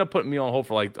 And she ended up putting me on hold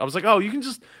for I was like, oh, you can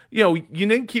just, you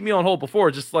didn't keep me on hold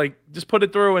before. Just put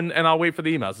it through and I'll wait for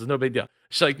the emails. There's no big deal.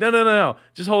 She's like, no.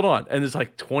 Just hold on. And it's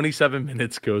like 27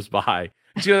 minutes goes by.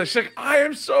 She's like, I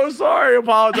am so sorry. I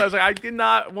apologize. I did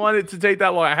not want it to take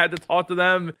that long. I had to talk to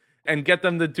them and get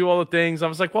them to do all the things. I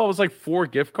was like, well, it was like 4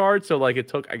 gift cards. So it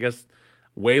took, I guess,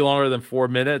 way longer than 4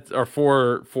 minutes or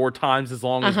four times as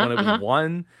long as when it was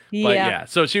one. Yeah. But yeah,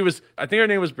 so she was, I think her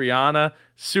name was Brianna,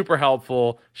 super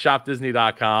helpful,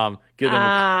 shopdisney.com. Give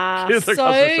them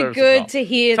so good to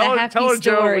hear the happy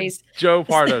stories. Joe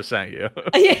Pardo sent you.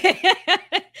 Yeah,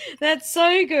 that's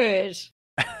so good.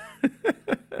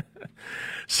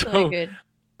 So good.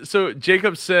 So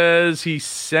Jacob says he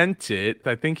sent it.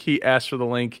 I think he asked for the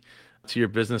link to your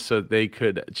business so they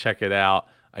could check it out.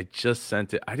 I just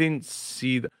sent it. I didn't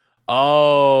see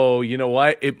oh, you know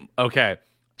what? Okay.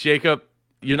 Jacob,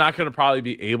 you're not going to probably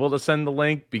be able to send the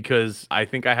link because I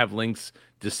think I have links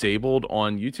disabled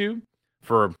on YouTube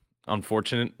for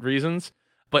unfortunate reasons.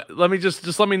 But let me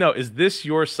just let me know. Is this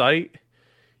your site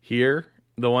here?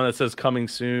 The one that says coming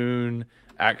soon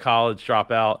at College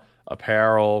Dropout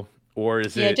Apparel, or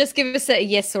is it? Yeah, just give us a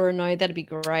yes or a no. That'd be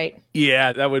great.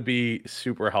 Yeah, that would be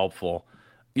super helpful.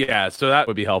 Yeah, so that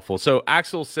would be helpful. So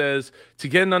Axel says, to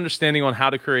get an understanding on how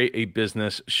to create a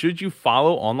business, should you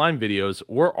follow online videos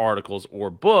or articles or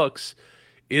books?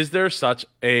 Is there such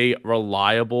a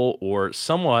reliable or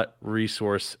somewhat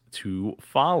resource to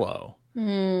follow?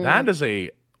 That is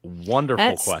a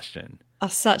wonderful question.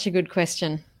 Such a good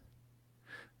question.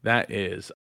 That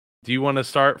is. Do you want to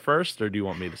start first or do you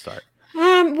want me to start?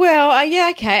 Yeah,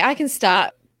 okay, I can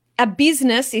start. A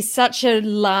business is such a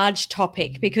large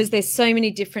topic because there's so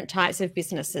many different types of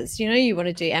businesses. You know, you want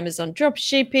to do Amazon drop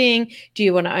shipping. Do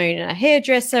you want to own a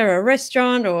hairdresser or a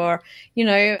restaurant or, you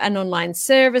know, an online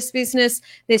service business?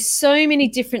 There's so many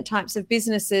different types of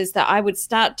businesses that I would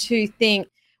start to think,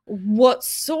 what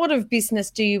sort of business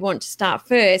do you want to start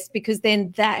first? Because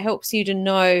then that helps you to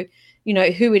know, you know,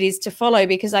 who it is to follow.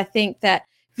 Because I think that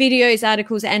videos,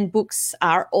 articles, and books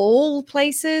are all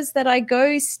places that I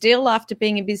go still after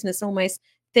being in business almost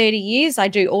 30 years. I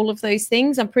do all of those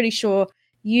things. I'm pretty sure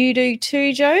you do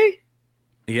too, Joe.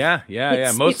 Yeah.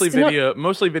 Mostly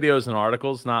videos and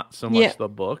articles, not so much the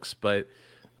books, but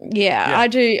yeah, I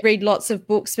do read lots of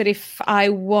books. But if I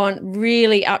want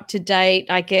really up to date,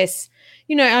 I guess,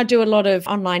 you know, I do a lot of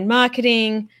online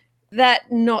marketing.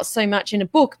 That not so much in a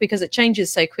book because it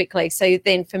changes so quickly. So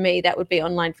then for me, that would be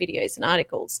online videos and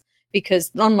articles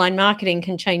because online marketing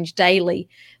can change daily.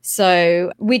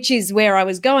 So which is where I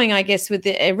was going, I guess, with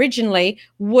it originally.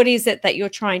 What is it that you're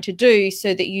trying to do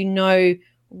so that you know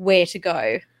where to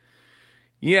go?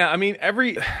 Yeah, I mean,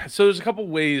 so there's a couple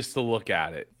ways to look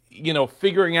at it. You know,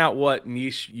 figuring out what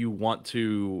niche you want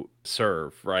to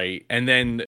serve, right? And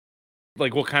then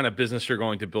like what kind of business you're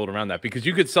going to build around that, because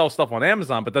you could sell stuff on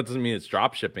Amazon, but that doesn't mean it's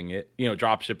drop shipping it, you know,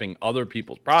 drop shipping other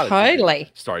people's products.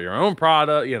 Totally. Start your own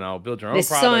product, you know, build your own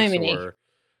products. So many.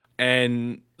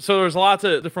 And so there's lots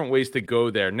of different ways to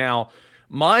go there. Now,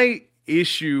 my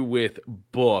issue with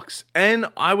books, and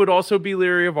I would also be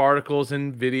leery of articles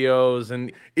and videos,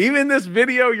 and even this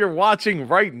video you're watching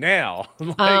right now,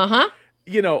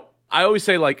 you know, I always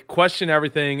say, like, question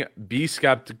everything, be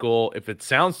skeptical. If it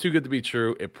sounds too good to be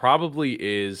true, it probably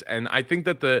is. And I think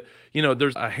that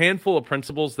there's a handful of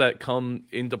principles that come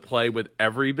into play with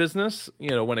every business,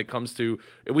 you know, when it comes to,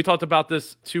 we talked about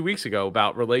this 2 weeks ago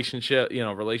about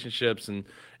relationships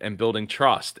and building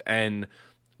trust. And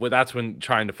that's when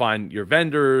trying to find your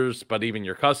vendors, but even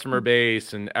your customer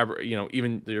base and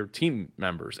even your team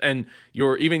members and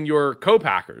your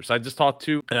co-packers. I just talked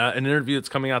to an interview that's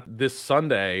coming out this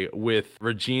Sunday with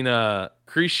Regina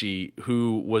Creasy,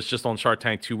 who was just on Shark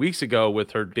Tank 2 weeks ago with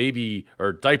her baby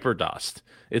or diaper dust.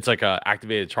 It's like a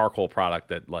activated charcoal product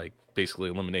that like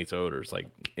basically eliminates odors like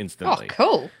instantly. Oh,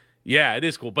 cool. Yeah, it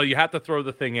is cool, but you have to throw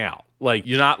the thing out. Like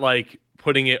you're not like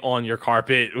putting it on your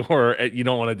carpet, or you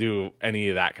don't want to do any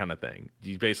of that kind of thing.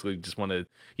 You basically just want to,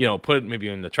 you know, put it maybe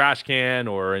in the trash can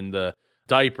or in the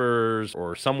diapers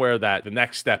or somewhere that the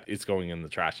next step is going in the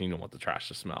trash and you don't want the trash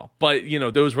to smell. But, you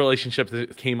know, those relationships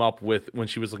that came up with when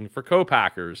she was looking for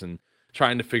co-packers and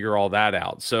trying to figure all that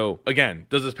out. So again,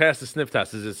 does this pass the sniff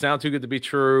test? Does it sound too good to be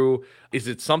true? Is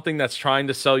it something that's trying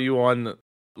to sell you on,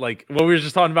 like what we were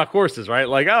just talking about courses, right?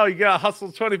 Like, oh, you got to hustle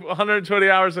 120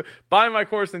 hours, buy my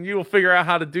course and you will figure out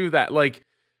how to do that. Like,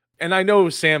 and I know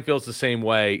Sam feels the same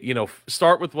way, you know,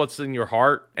 start with what's in your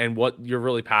heart and what you're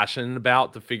really passionate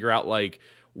about to figure out like,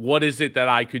 what is it that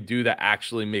I could do that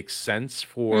actually makes sense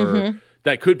for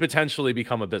that could potentially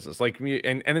become a business. Like,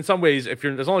 and in some ways,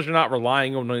 as long as you're not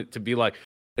relying on it to be like,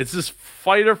 it's this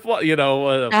fight or flight, you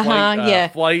know,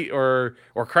 flight or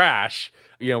crash.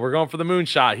 You know, we're going for the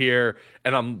moonshot here,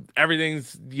 and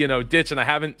everything's, you know, ditch, and I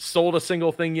haven't sold a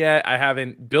single thing yet. I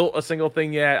haven't built a single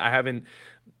thing yet. I haven't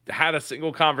had a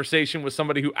single conversation with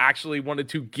somebody who actually wanted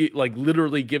to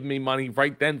literally give me money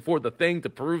right then for the thing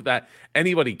to prove that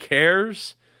anybody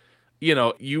cares. You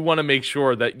know, you want to make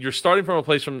sure that you're starting from a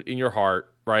place in your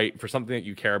heart, right, for something that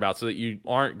you care about, so that you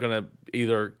aren't going to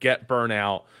either get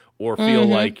burnout or feel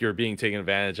like you're being taken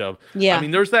advantage of. Yeah. I mean,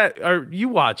 there's that, you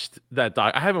watched that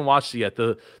doc. I haven't watched it yet,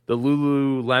 the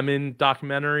Lululemon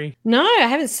documentary. No, I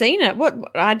haven't seen it.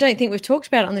 I don't think we've talked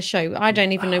about it on the show. I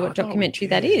don't even know what documentary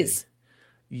that is.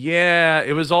 Yeah,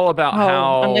 it was all about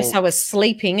how... Unless I was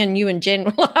sleeping and you and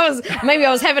Jen... maybe I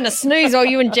was having a snooze or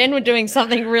you and Jen were doing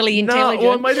something really intelligent. No,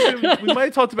 well, we might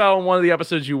have talked about on one of the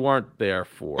episodes you weren't there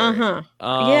for.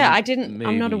 Yeah, I didn't... Maybe.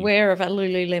 I'm not aware of a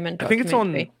Lululemon documentary. I think it's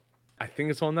on I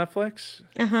think it's on Netflix.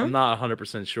 I'm not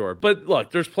 100% sure. But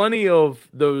look, there's plenty of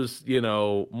those,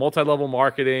 multi-level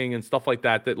marketing and stuff like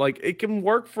that like it can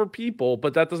work for people,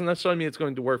 but that doesn't necessarily mean it's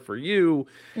going to work for you.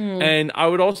 And I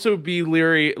would also be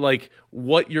leery, like,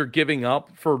 what you're giving up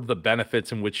for the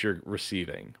benefits in which you're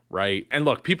receiving, right? And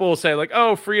look, people will say like,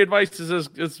 oh, free advice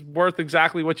is worth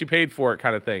exactly what you paid for it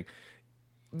kind of thing.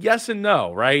 Yes and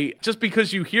no, right? Just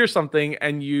because you hear something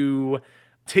and you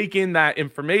take in that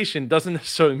information doesn't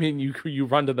necessarily mean you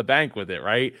run to the bank with it,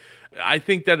 right? I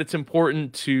think that it's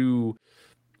important to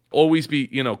always be,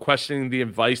 questioning the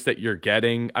advice that you're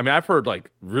getting. I mean, I've heard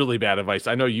like really bad advice.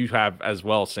 I know you have as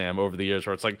well, Sam, over the years,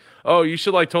 where it's like, oh, you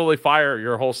should like totally fire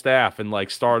your whole staff and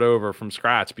like start over from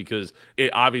scratch because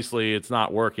it's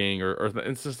not working, or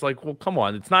it's just like, well, come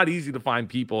on. It's not easy to find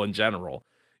people in general,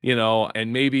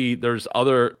 and maybe there's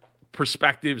other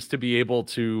perspectives to be able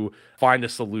to find a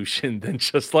solution than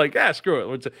just like,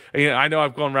 screw it. I know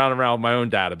I've gone round and round with my own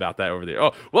dad about that over there.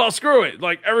 Oh, well, screw it.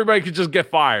 Like, everybody could just get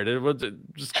fired. It would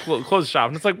just close the shop.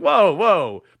 And it's like,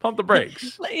 whoa, pump the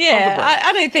brakes.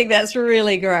 I don't think that's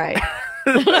really great.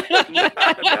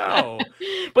 No.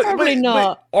 Probably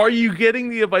not. But are you getting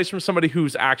the advice from somebody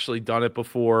who's actually done it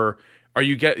before? Are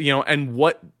you and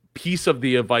what piece of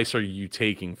the advice are you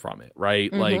taking from it,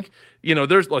 right? Like,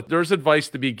 there's advice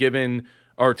to be given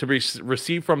or to be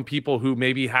received from people who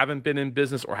maybe haven't been in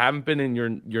business or haven't been in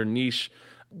your niche.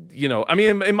 I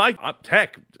mean, in my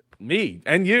tech, me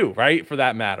and you, right, for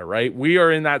that matter, right? We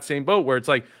are in that same boat where it's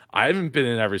like, I haven't been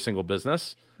in every single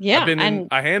business. Yeah, I've been in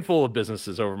a handful of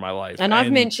businesses over my life. And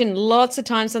I've mentioned lots of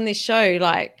times on this show,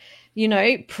 like,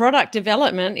 product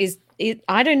development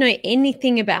I don't know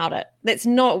anything about it. It's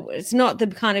not the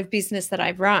kind of business that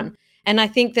I've run. And I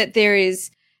think that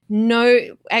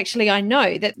I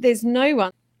know that there's no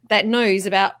one that knows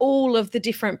about all of the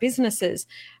different businesses,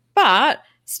 but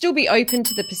still be open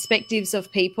to the perspectives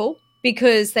of people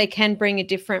because they can bring a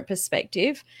different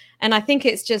perspective. And I think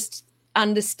it's just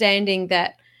understanding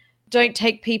that don't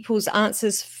take people's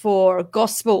answers for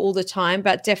gospel all the time,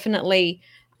 but definitely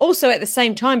also at the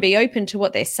same time be open to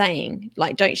what they're saying.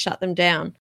 Like, don't shut them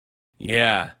down.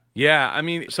 Yeah. I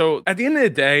mean, so at the end of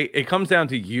the day, it comes down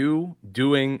to you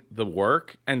doing the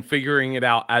work and figuring it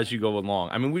out as you go along.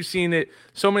 I mean, we've seen it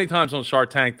so many times on Shark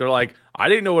Tank. They're like, I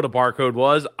didn't know what a barcode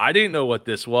was. I didn't know what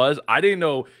this was. I didn't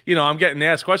know, I'm getting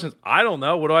asked questions. I don't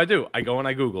know. What do? I go and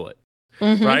I Google it.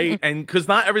 Right. And because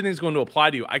not everything's going to apply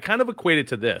to you. I kind of equate it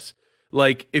to this.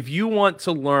 Like, if you want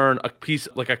to learn a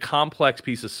complex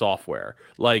piece of software,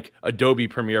 like Adobe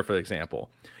Premiere, for example,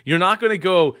 you're not going to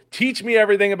go teach me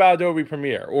everything about Adobe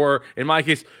Premiere. Or in my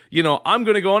case, I'm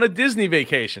going to go on a Disney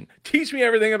vacation. Teach me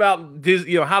everything about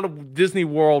how Disney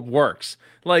World works.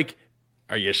 Like,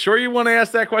 are you sure you want to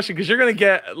ask that question? Because you're going to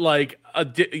get like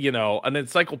an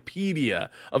encyclopedia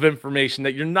of information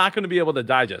that you're not going to be able to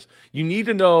digest. You need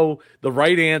to know the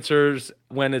right answers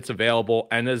when it's available.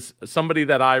 And as somebody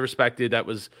that I respected, that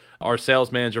was our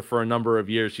sales manager for a number of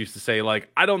years, used to say, like,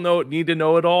 I don't need to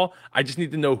know it all. I just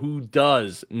need to know who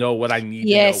does know what I need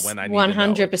to know when I need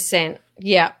 100%. To know.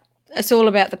 Yeah, it's all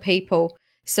about the people.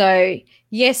 So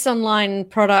yes, online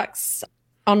products,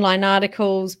 online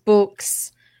articles,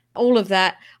 books, all of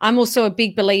that. I'm also a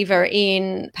big believer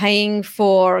in paying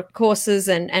for courses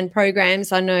and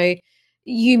programs. I know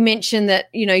you mentioned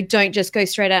that, don't just go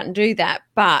straight out and do that,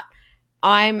 but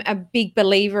I'm a big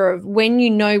believer of when you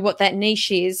know what that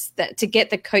niche is, that to get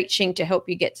the coaching to help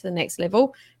you get to the next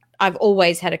level. I've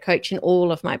always had a coach in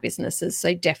all of my businesses.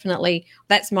 So definitely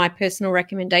that's my personal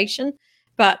recommendation.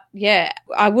 But yeah,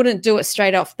 I wouldn't do it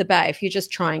straight off the bat if you're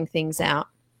just trying things out.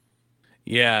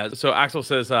 Yeah. So Axel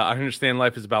says, I understand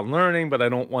life is about learning, but I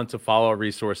don't want to follow a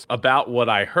resource about what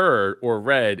I heard or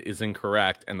read is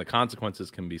incorrect and the consequences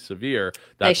can be severe.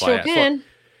 That's they sure can.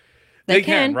 They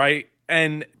can, right?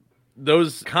 And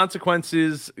those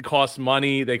consequences cost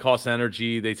money, they cost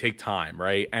energy, they take time,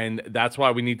 right? And that's why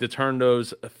we need to turn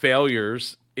those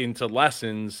failures into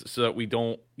lessons so that we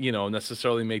don't,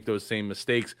 necessarily make those same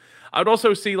mistakes. I would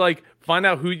also see, like, find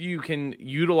out who you can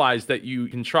utilize that you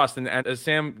can trust. And as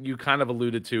Sam, you kind of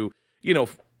alluded to,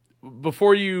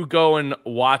 before you go and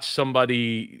watch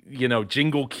somebody,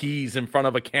 jingle keys in front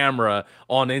of a camera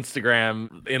on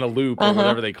Instagram in a loop or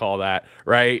whatever they call that,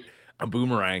 right? A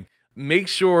boomerang. Make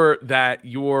sure that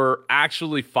you're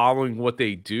actually following what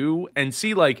they do and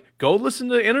see, like, go listen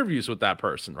to interviews with that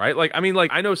person, right? Like, I mean, like,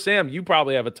 I know, Sam, you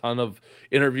probably have a ton of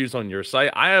interviews on your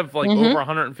site. I have like over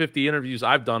 150 interviews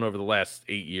I've done over the last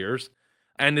 8 years.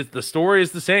 And the story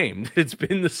is the same. It's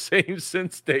been the same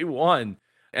since day one.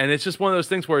 And it's just one of those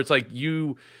things where it's like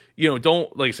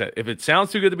don't, like I said, if it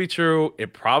sounds too good to be true,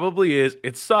 it probably is.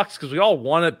 It sucks because we all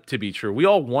want it to be true. We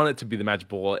all want it to be the magic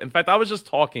bullet. In fact, I was just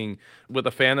talking with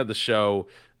a fan of the show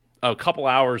a couple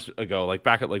hours ago, like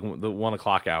back at like the 1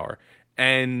 o'clock hour.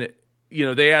 And,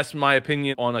 they asked my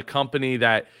opinion on a company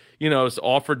that, is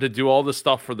offered to do all this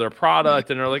stuff for their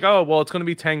product. And they're like, oh, well, it's going to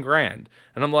be 10 grand.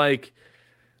 And I'm like,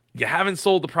 you haven't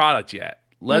sold the product yet.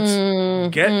 Let's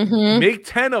make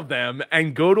 10 of them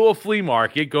and go to a flea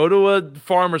market, go to a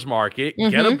farmer's market,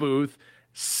 get a booth,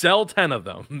 sell 10 of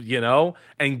them,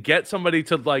 and get somebody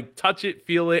to like touch it,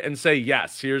 feel it, and say,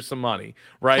 yes, here's some money,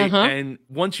 right? And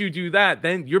once you do that,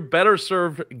 then you're better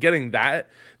served getting that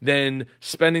than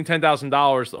spending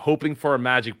 $10,000 hoping for a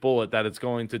magic bullet that it's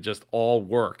going to just all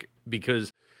work,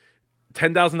 because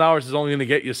 $10,000 is only going to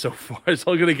get you so far. It's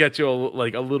only going to get you a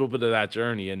little bit of that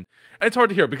journey. And it's hard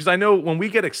to hear because I know when we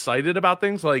get excited about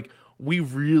things, like we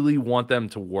really want them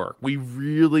to work. We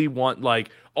really want, like,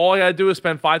 all I got to do is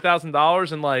spend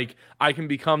 $5,000 and like I can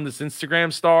become this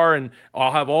Instagram star and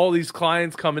I'll have all these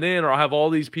clients coming in, or I'll have all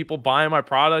these people buying my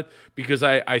product because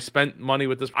I spent money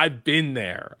with this. I've been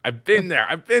there.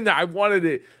 I wanted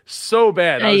it so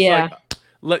bad. I was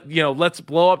like, let's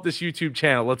blow up this YouTube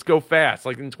channel. Let's go fast.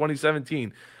 Like in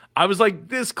 2017, I was like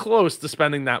this close to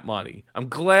spending that money. I'm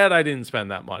glad I didn't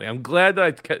spend that money. I'm glad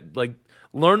that I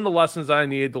learned the lessons that I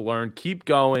needed to learn, keep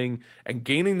going and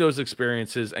gaining those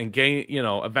experiences and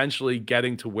eventually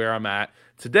getting to where I'm at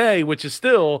today, which is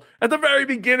still at the very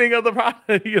beginning of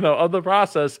the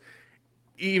process,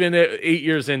 even 8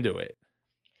 years into it.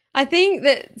 I think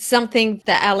that something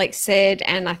that Alex said,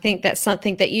 and I think that's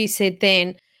something that you said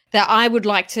then, that I would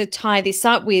like to tie this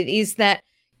up with, is that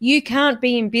you can't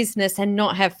be in business and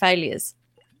not have failures.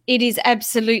 It is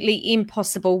absolutely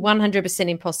impossible, 100%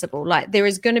 impossible. Like, there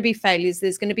is going to be failures.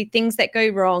 There's going to be things that go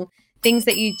wrong, things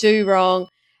that you do wrong.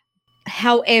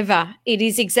 However, it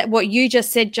is what you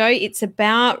just said, Joe. It's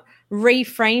about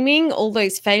reframing all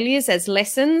those failures as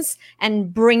lessons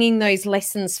and bringing those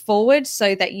lessons forward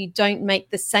so that you don't make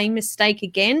the same mistake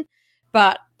again.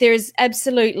 But there is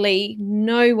absolutely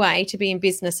no way to be in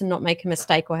business and not make a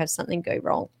mistake or have something go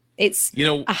wrong. It's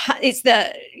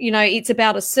it's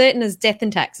about as certain as death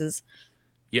and taxes.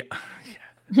 Yeah.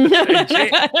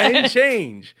 and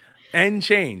change.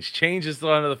 Change is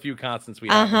one of the few constants we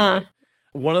have.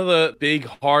 One of the big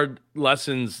hard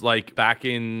lessons, like back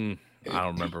in, I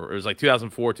don't remember, it was like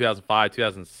 2004, 2005,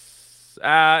 2000.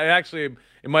 Actually,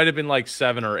 it might have been like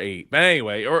 7 or 8. But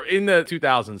anyway, or in the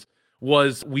 2000s.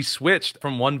 Was we switched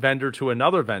from one vendor to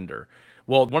another vendor.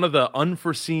 Well, one of the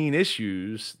unforeseen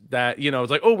issues that,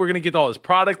 it's like, oh, we're going to get all this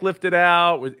product lifted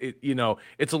out.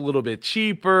 It's a little bit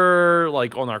cheaper,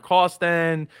 like on our cost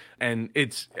end, and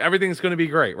everything's going to be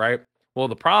great, right? Well,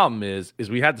 the problem is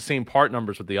we had the same part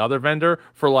numbers with the other vendor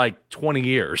for like 20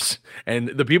 years. And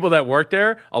the people that worked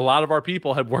there, a lot of our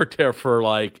people had worked there for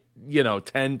like,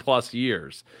 10 plus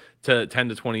years to 10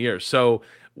 to 20 years. So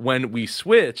when we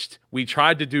switched, we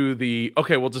tried to do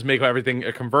we'll just make everything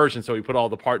a conversion. So we put all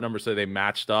the part numbers so they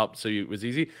matched up. So it was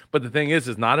easy. But the thing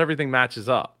is not everything matches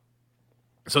up.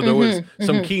 So there was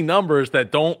some key numbers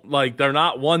that they're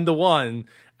not 1-to-1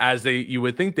 as you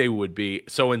would think they would be.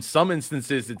 So in some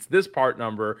instances, it's this part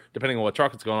number, depending on what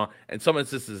truck it's going on. And some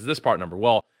instances, this part number.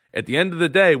 Well, at the end of the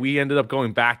day, we ended up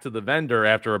going back to the vendor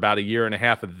after about a year and a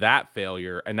half of that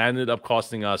failure. And that ended up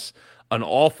costing us an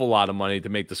awful lot of money to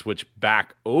make the switch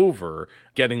back over.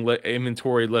 Getting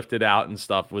inventory lifted out and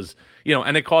stuff was,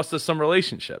 and it cost us some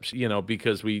relationships,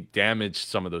 because we damaged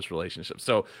some of those relationships.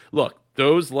 So look,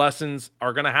 those lessons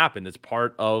are going to happen. It's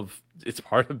part of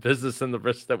business and the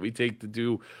risks that we take to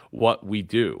do what we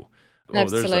do.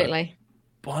 Absolutely. There's a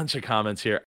bunch of comments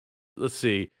here. Let's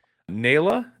see.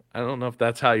 Nayla, I don't know if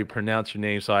that's how you pronounce your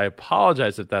name, so I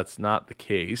apologize if that's not the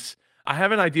case. I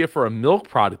have an idea for a milk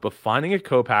product, but finding a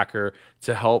co-packer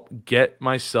to help get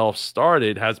myself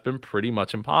started has been pretty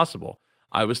much impossible.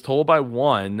 I was told by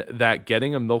one that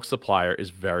getting a milk supplier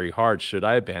is very hard. Should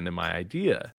I abandon my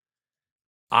idea?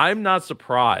 I'm not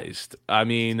surprised. I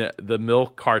mean, the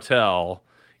milk cartel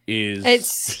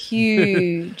it's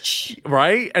huge.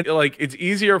 Right? And it's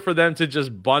easier for them to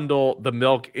just bundle the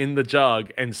milk in the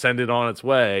jug and send it on its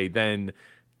way than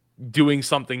doing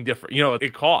something different.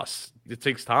 It costs. It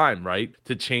takes time, right,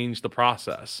 to change the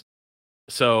process.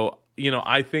 So,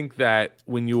 I think that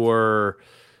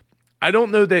I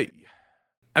don't know that,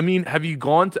 have you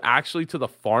gone to the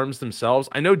farms themselves?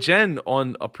 I know Jen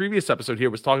on a previous episode here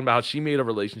was talking about how she made a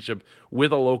relationship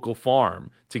with a local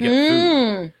farm to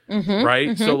get food,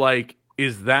 right? So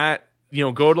is that,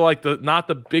 go to not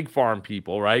the big farm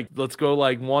people, right? Let's go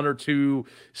 1 or 2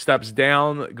 steps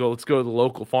down, let's go to the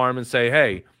local farm and say,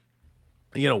 hey,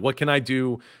 what can I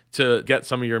do to get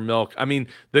some of your milk? I mean,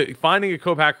 finding a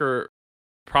co-packer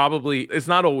probably it's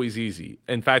not always easy.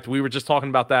 In fact, we were just talking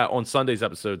about that on Sunday's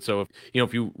episode. So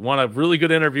if you want a really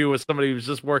good interview with somebody who's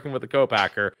just working with a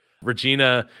co-packer,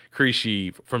 Regina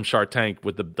Creasy from Shark Tank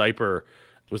with the diaper,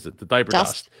 was it the diaper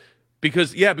dust?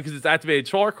 Because it's activated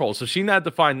charcoal. So she had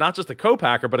to find not just a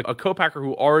co-packer, but a co-packer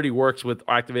who already works with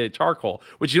activated charcoal,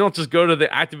 which you don't just go to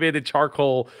the activated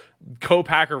charcoal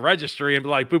co-packer registry and be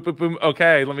like, boop, boop, boop.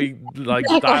 Okay, let me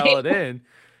dial it in,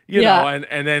 you know,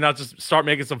 and then I'll just start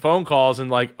making some phone calls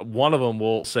and like one of them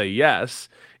will say yes.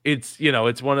 It's,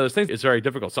 it's one of those things. It's very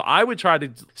difficult. So I would try to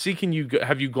see,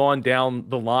 have you gone down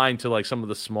the line to like some of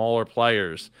the smaller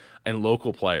players and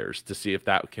local players to see if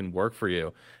that can work for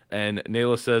you? And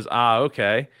Nayla says,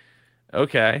 okay.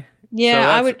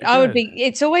 Yeah, so I would be,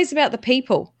 it's always about the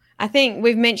people. I think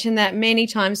we've mentioned that many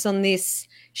times on this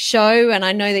show, and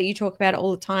I know that you talk about it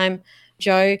all the time,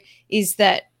 Joe, is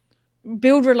that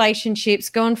build relationships,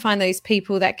 go and find those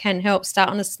people that can help, start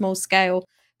on a small scale,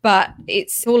 but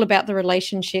it's all about the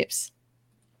relationships.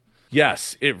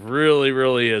 Yes, it really,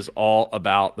 really is all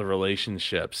about the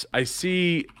relationships. I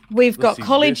see. We've got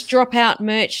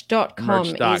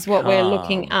collegedropoutmerch.com is what we're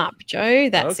looking up, Joe.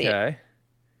 That's it. Okay.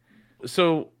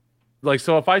 So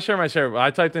if I share my share,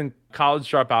 I typed in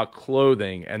college dropout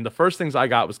clothing, and the first things I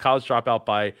got was college dropout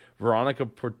by Veronica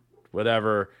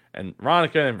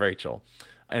and Rachel.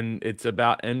 And it's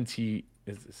about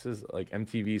this is like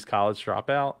MTV's College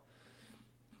Dropout.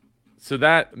 So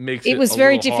that makes it was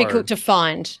very difficult to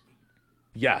find.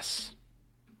 Yes,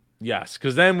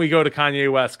 because then we go to Kanye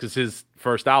West because his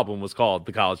first album was called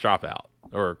The College Dropout,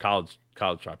 or College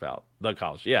Dropout, the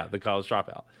College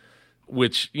Dropout,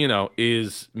 which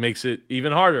makes it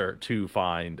even harder to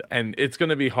find, and it's going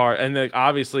to be hard. And then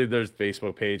obviously there's the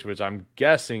Facebook page, which I'm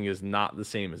guessing is not the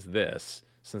same as this,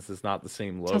 since it's not the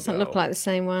same logo. Doesn't look like the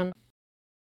same one.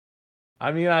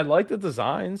 I mean, I like the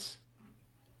designs.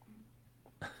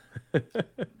 I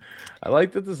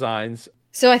like the designs.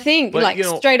 So I think,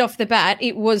 straight off the bat,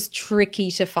 it was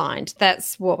tricky to find.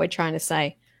 That's what we're trying to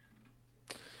say.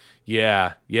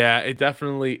 Yeah, it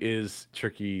definitely is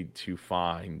tricky to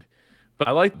find. But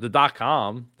I like the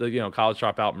 .com, the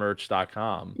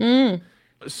collegedropoutmerch.com.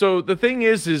 So the thing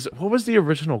is what was the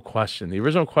original question? The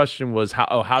original question was how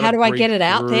do I get it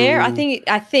out there? I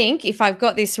think if I've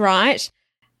got this right.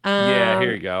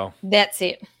 Here you go. That's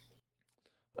it.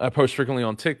 I post frequently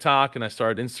on TikTok, and I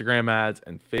started Instagram ads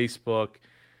and Facebook.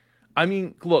 I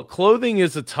mean, look, clothing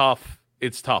is it's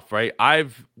tough, right?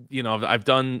 I've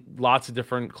done lots of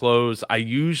different clothes. I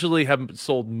usually have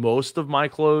sold most of my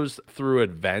clothes through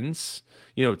events,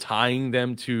 tying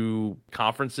them to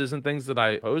conferences and things that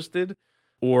I hosted,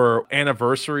 or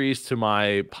anniversaries to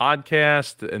my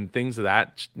podcast and things of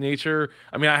that nature.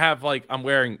 I mean, I have I'm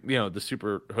wearing, the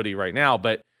super hoodie right now,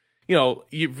 but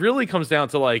it really comes down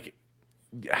to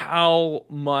how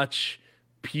much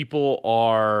people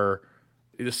are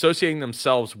associating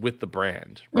themselves with the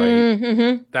brand, right?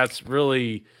 Mm-hmm. That's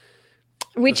really,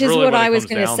 which is what I was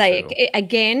going to say.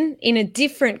 Again, in a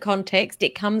different context,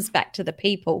 it comes back to the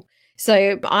people.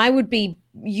 So I would be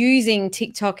using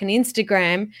TikTok and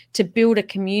Instagram to build a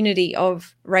community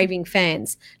of raving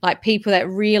fans, like people that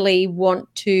really want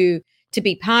to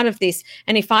be part of this.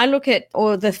 And if I look at,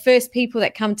 or the first people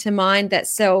that come to mind that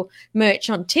sell merch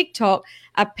on TikTok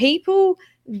are people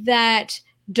that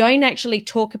don't actually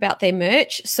talk about their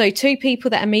merch. So two people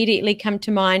that immediately come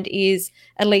to mind is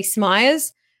Elise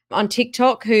Myers on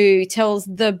TikTok, who tells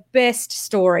the best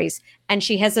stories. And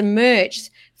she has a merch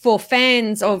for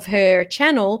fans of her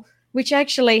channel, which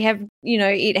actually have,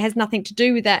 it has nothing to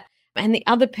do with that. And the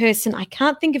other person, I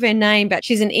can't think of her name, but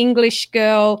she's an English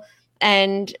girl,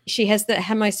 and she has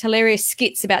her most hilarious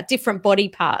skits about different body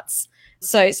parts.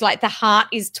 So it's like the heart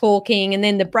is talking, and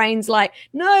then the brain's like,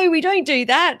 no, we don't do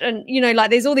that. And,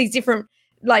 there's all these different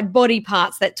body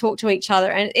parts that talk to each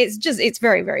other. And it's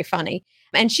very, very funny.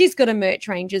 And she's got a merch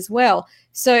range as well.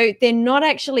 So they're not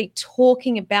actually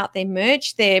talking about their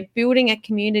merch. They're building a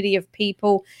community of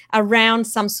people around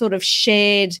some sort of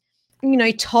shared,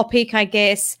 topic, I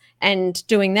guess, and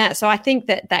doing that. So I think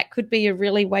that could be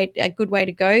a good way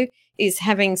to go, is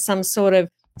having some sort of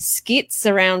skits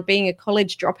around being a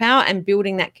college dropout and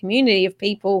building that community of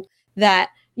people that,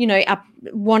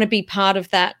 want to be part of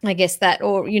that, I guess, that,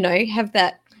 or, have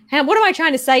that. What am I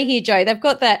trying to say here, Joe? They've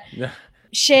got that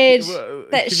shared,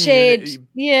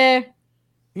 yeah.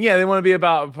 Yeah, they want to be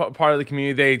about part of the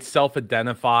community. They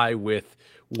self-identify with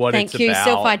what it's about. Thank you.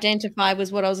 Self-identify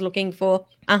was what I was looking for.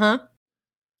 Uh-huh.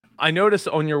 I noticed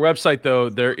on your website, though,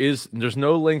 there's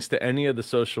no links to any of the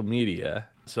social media,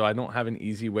 so I don't have an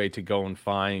easy way to go and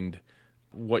find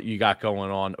what you got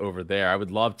going on over there. I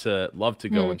would love to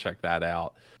go and check that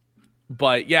out.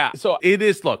 But yeah, so it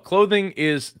is, look, clothing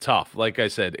is tough. Like I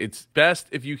said, it's best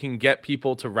if you can get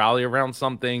people to rally around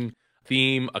something,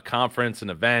 theme, a conference, an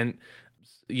event.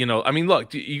 You know, I mean,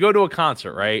 look, you go to a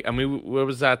concert, right? I mean, what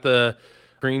was at the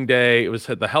Green Day? It was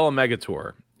at the Hella Mega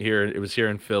Tour here. It was here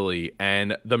in Philly,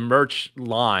 and the merch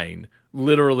line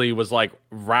literally was like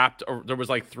wrapped. There was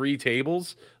like 3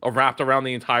 tables wrapped around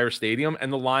the entire stadium,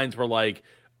 and the lines were like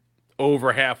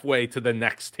over halfway to the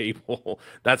next table.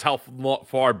 That's how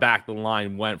far back the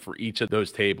line went for each of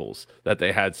those tables that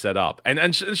they had set up.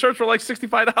 And shirts were like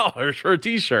 $65 for a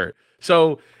t-shirt.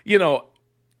 So, you know,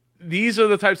 these are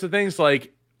the types of things,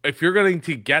 like, if you're going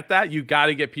to get that, you got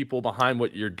to get people behind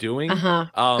what you're doing.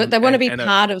 But they want to be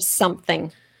part of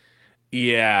something.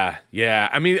 Yeah.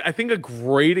 I mean, I think a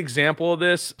great example of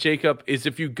this, Jacob, is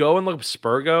if you go and look up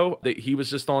Spurgo. That he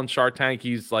was just on Shark Tank.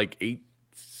 He's like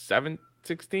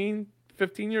 16,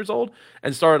 15 years old,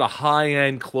 and started a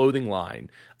high-end clothing line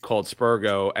called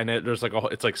Spurgo. And there's like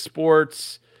it's like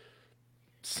sports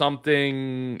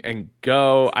something and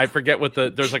go. I forget what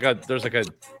it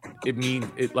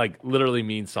literally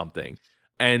means something.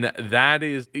 And that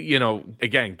is, you know,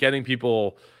 again, getting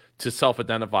people to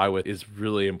self-identify with is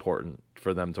really important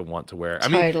for them to want to wear. I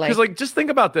mean, because like, just think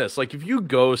about this. Like, if you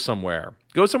go somewhere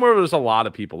where there's a lot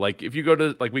of people. Like, if you go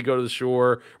to, like, we go to the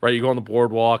shore, right? You go on the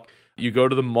boardwalk, you go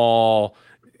to the mall,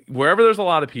 wherever there's a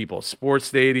lot of people. A sports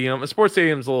stadium is a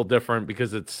little different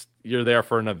because you're there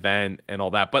for an event and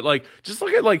all that. But like, just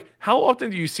look at, like, how often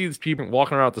do you see these people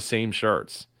walking around with the same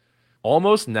shirts?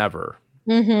 Almost never.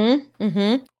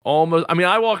 Almost. I mean,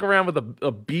 I walk around with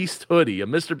a Beast hoodie, a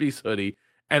Mr. Beast hoodie,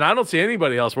 and I don't see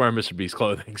anybody else wearing Mr. Beast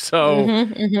clothing. So,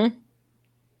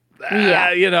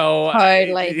 yeah, you know,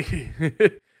 totally.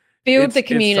 Build the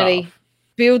community.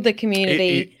 Build the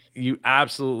community. You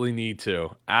absolutely need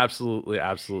to. Absolutely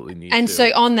need to. And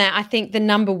so on that, I think the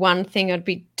number one thing I'd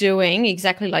be doing,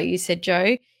 exactly like you said,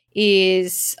 Joe,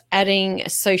 is adding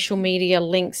social media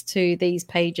links to these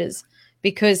pages.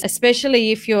 Because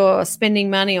especially if you're spending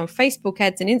money on Facebook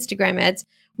ads and Instagram ads,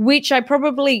 which I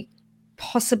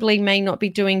possibly may not be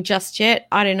doing just yet,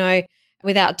 I don't know,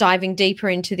 without diving deeper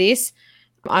into this,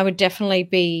 I would definitely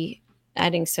be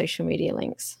adding social media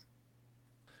links.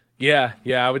 Yeah,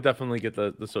 I would definitely get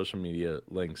the social media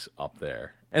links up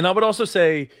there. And I would also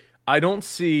say, I don't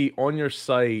see on your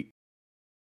site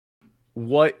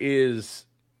what is,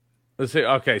 let's say,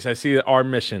 okay, so I see our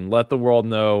mission: let the world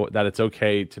know that it's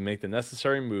okay to make the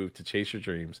necessary move to chase your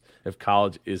dreams. If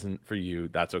college isn't for you,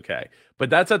 that's okay. But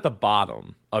that's at the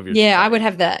bottom of your site. I would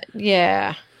have that.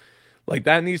 Yeah. Like,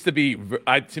 that needs to be,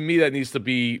 to me, that needs to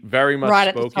be very much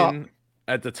right spoken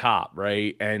at the top,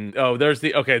 right? And I'm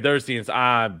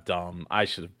dumb. I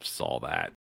should have saw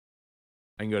that.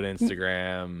 I can go to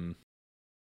Instagram.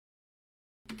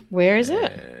 Where is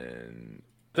it?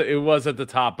 It was at the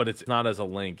top, but it's not as a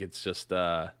link. It's just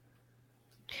like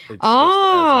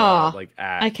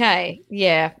at. Okay.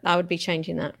 Yeah, I would be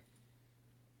changing that.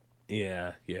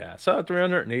 Yeah. So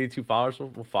 382 followers.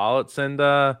 We'll follow it.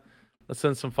 Let's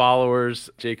send some followers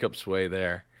Jacob's way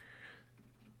there.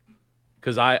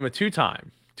 Because I'm a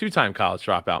two-time college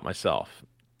dropout myself.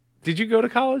 Did you go to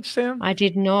college, Sam? I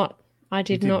did not. I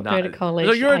did not go to college.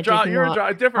 So you're a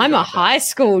different. I'm a high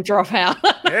school dropout.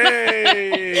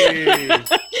 Hey!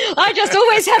 I just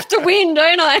always have to win,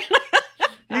 don't I?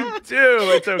 You do.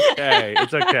 It's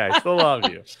okay. Still love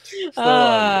you.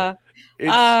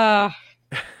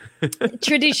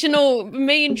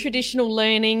 Traditional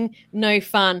learning, no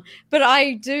fun. But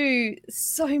I do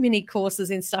so many courses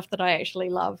in stuff that I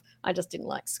actually love. I just didn't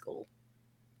like school.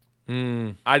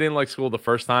 I didn't like school the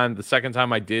first time. The second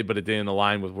time I did, but it didn't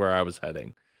align with where I was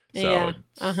heading. So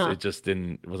it just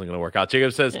wasn't going to work out.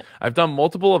 Jacob says, I've done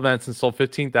multiple events and sold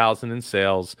 $15,000 in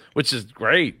sales, which is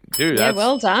great. Dude,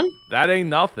 well done. That ain't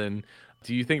nothing.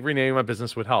 Do you think renaming my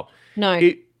business would help?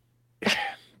 No.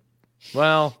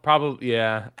 Well, probably,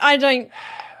 yeah. I don't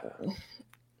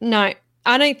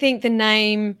think the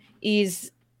name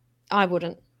is, I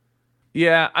wouldn't.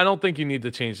 Yeah, I don't think you need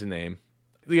to change the name.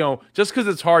 You know, just because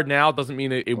it's hard now doesn't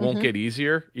mean it won't get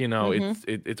easier. You know,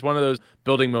 it's one of those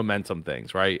building momentum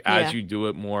things, right? As you do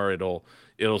it more, it'll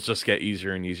just get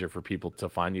easier and easier for people to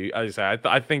find you. As I say,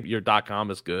 I think your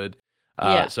 .com is good.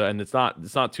 So, and it's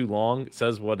not too long. It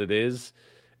says what it is,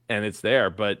 and it's there.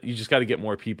 But you just got to get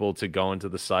more people to go into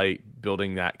the site,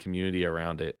 building that community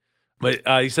around it. But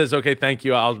he says, okay, thank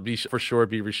you. I'll be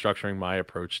restructuring my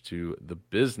approach to the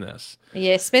business.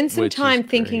 Yeah, spend some time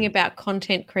thinking about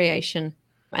content creation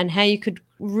and how you could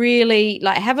really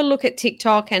have a look at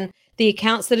TikTok and the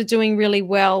accounts that are doing really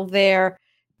well there.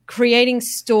 creating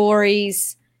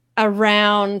stories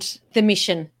around the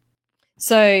mission.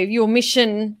 So your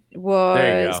mission was...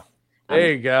 There you go.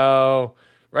 There you go.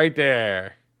 Right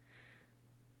there.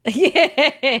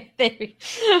 Yeah.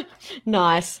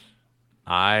 Nice.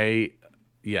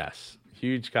 Yes,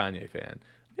 huge Kanye fan.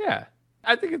 Yeah,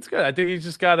 I think it's good. I think you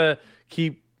just gotta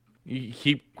keep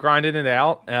grinding it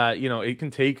out. It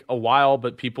can take a while,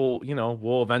 but people,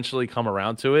 will eventually come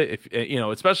around to it. If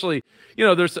especially,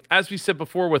 there's, as we said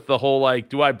before, with the whole like,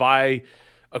 do I buy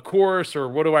a course or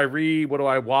what do I read? What do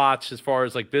I watch as far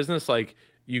as like business? Like,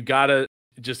 you gotta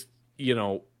just,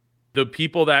 the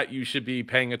people that you should be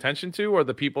paying attention to are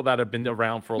the people that have been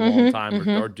around for a long time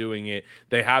or doing it.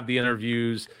 They have the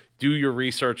interviews, do your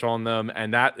research on them.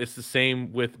 And that is the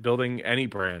same with building any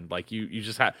brand. Like you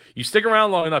just you stick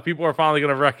around long enough, people are finally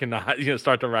going to recognize,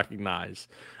 start to recognize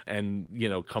and,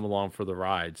 come along for the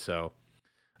ride. So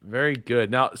very good.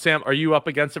 Now, Sam, are you up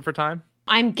against it for time?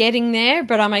 I'm getting there,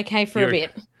 but I'm okay for a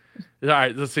bit. All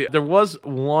right, let's see. There was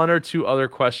one or two other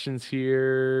questions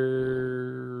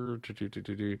here.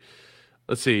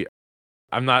 Let's see.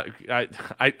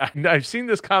 I've seen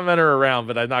this commenter around,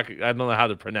 but I don't know how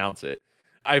to pronounce it.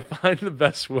 I find the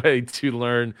best way to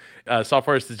learn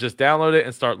software is to just download it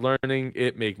and start learning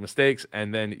it, make mistakes,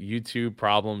 and then YouTube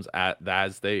problems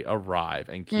as they arrive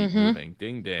and keep moving.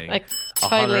 Ding, ding. I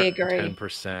totally agree.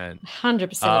 10%.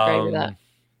 100% agree with that.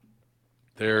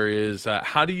 There is,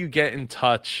 how do you get in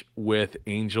touch with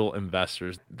angel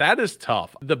investors? That is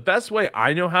tough. The best way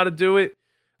I know how to do it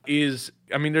is,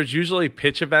 there's usually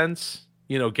pitch events,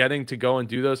 getting to go and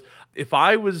do those. If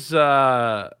I was,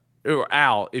 or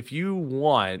Al, if you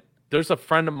want, there's a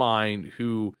friend of mine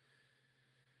who,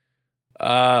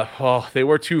 they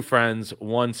were two friends.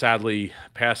 One sadly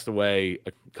passed away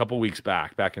a couple weeks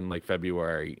back in like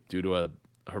February due to a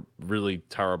really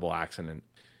terrible accident.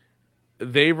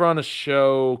 They run a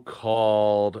show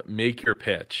called Make Your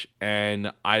Pitch,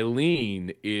 and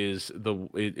Eileen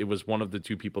it was one of the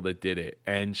two people that did it,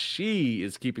 and she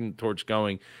is keeping the torch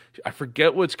going. I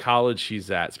forget which college she's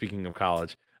at. Speaking of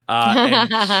college,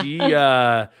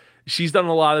 and she's done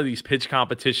a lot of these pitch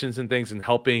competitions and things, and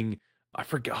helping. I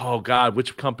forget. Oh God,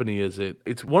 which company is it?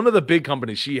 It's one of the big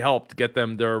companies. She helped get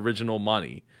them their original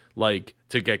money, like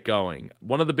to get going.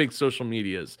 One of the big social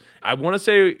medias. I want to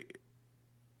say.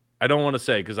 I don't want to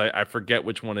say because I forget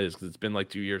which one it is because it's been like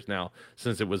 2 years now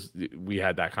since we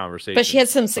had that conversation. But she had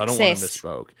some success. I don't want to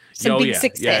misspoke. Some big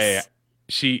success. Yeah.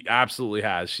 She absolutely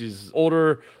has. She's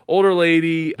older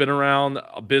lady, been around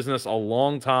business a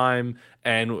long time,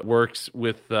 and works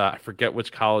with I forget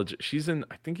which college. She's in,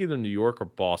 I think, either New York or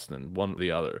Boston, one or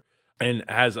the other, and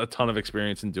has a ton of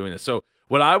experience in doing this. So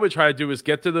what I would try to do is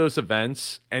get to those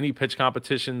events, any pitch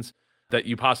competitions that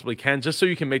you possibly can, just so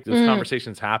you can make those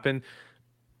conversations happen.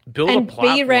 Build and a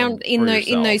platform be around in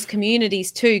yourself. Those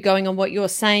communities too, going on what you're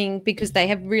saying, because they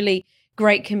have really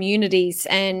great communities.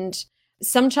 And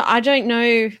sometimes I don't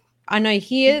know. I know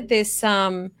here there's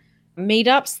some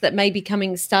meetups that may be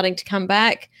starting to come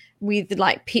back with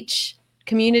like pitch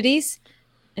communities,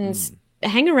 and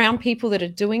hang around people that are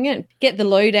doing it. Get the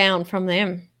lowdown from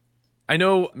them. I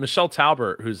know Michelle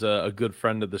Talbert, who's a good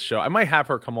friend of the show. I might have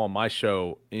her come on my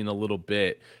show in a little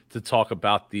bit to talk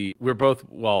about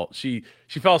she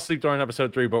fell asleep during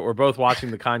episode 3, but we're both watching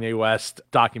the Kanye West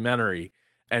documentary.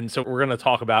 And so we're going to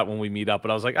talk about it when we meet up.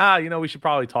 But I was like, we should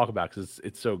probably talk about it because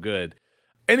it's so good.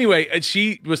 Anyway,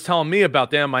 she was telling me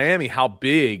about down in Miami, how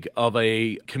big of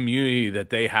a community that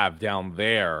they have down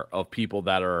there of people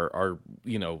that are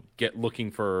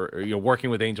looking for, working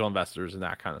with angel investors and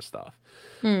that kind of stuff.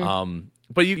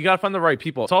 But you got to find the right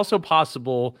people. It's also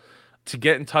possible to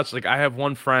get in touch. Like I have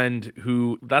one friend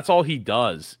who that's all he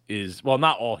does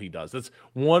not all he does. That's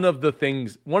one of the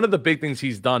big things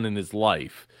he's done in his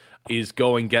life is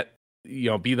go and get,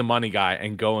 be the money guy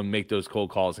and go and make those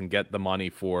cold calls and get the money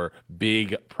for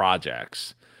big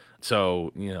projects.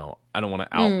 So, I don't want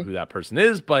to out who that person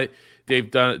is, but they've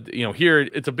done, here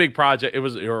it's a big project. It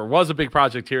was a big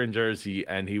project here in Jersey,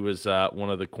 and he was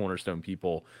one of the cornerstone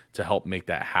people to help make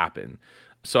that happen.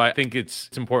 So I think it's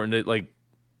important to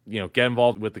get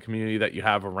involved with the community that you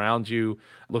have around you.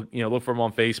 Look for them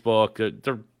on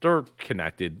Facebook. They're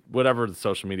connected. Whatever the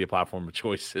social media platform of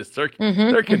choice is, they're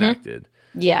connected.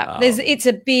 Yeah, it's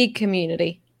a big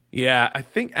community. Yeah, I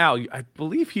think Al, I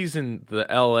believe he's in the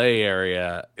LA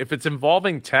area. If it's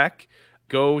involving tech,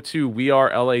 go to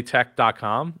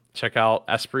wearelatech.com. Check out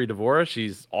Esprit Devora.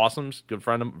 She's awesome.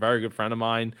 Very good friend of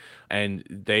mine. And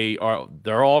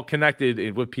they're all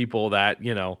connected with people that,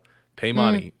 pay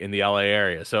money in the LA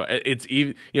area. So it's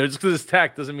even, just because it's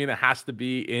tech doesn't mean it has to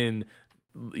be in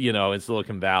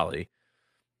Silicon Valley.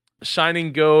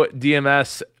 Shining Go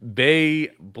DMS Bay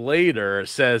Blader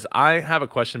says, I have a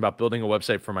question about building a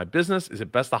website for my business. Is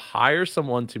it best to hire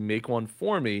someone to make one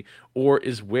for me, or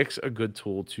is Wix a good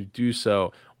tool to do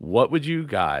so? What would you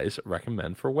guys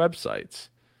recommend for websites?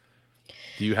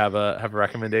 Do you have a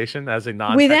recommendation as a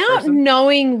non-tech Without person?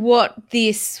 knowing what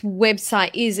this website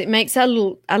is, it makes it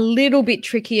a little bit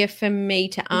trickier for me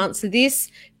to answer this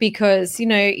because,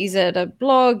 is it a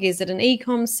blog? Is it an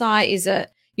e-com site? Is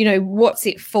it, what's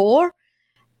it for?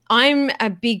 I'm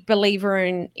a big believer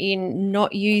in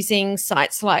not using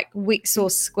sites like Wix or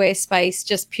Squarespace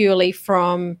just purely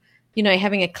from,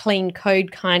 having a clean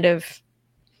code kind of,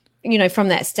 from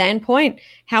that standpoint.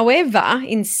 However,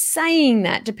 in saying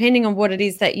that, depending on what it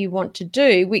is that you want to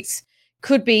do, Wix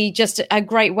could be just a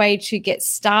great way to get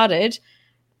started.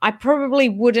 I probably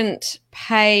wouldn't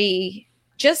pay,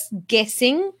 just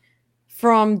guessing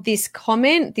from this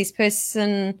comment, this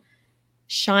person,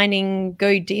 Shining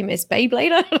Go DMS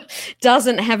Beyblader,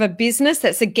 doesn't have a business.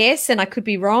 That's a guess, and I could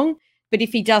be wrong. But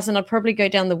if he doesn't, I'd probably go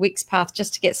down the Wix path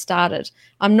just to get started.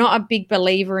 I'm not a big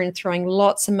believer in throwing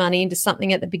lots of money into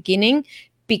something at the beginning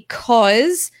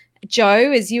because,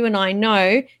 Joe, as you and I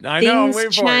know,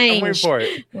 things change.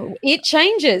 It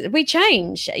changes. We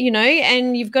change,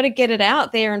 and you've got to get it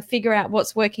out there and figure out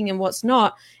what's working and what's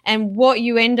not. And what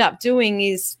you end up doing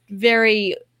is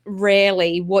very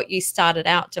rarely what you started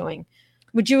out doing.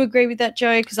 Would you agree with that,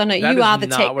 Joe? Because I know you are the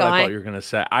tech guy. That's not what I thought you were going to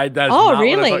say. Really? What I thought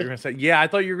you were going to say. Yeah, I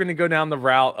thought you were going to go down the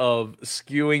route of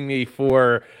skewing me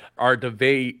for our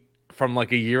debate from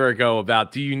like a year ago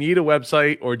about do you need a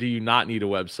website or do you not need a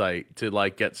website to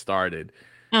like get started?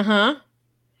 Uh-huh.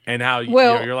 And how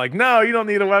you're like, no, you don't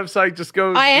need a website. Just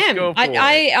go. I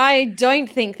don't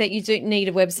think that you do need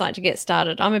a website to get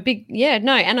started. I'm a big, and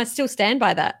I still stand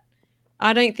by that.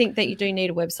 I don't think that you do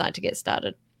need a website to get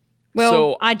started.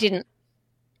 Well, I didn't.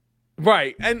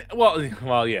 Right. And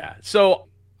well, yeah. So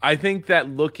I think that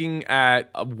looking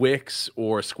at Wix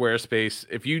or Squarespace,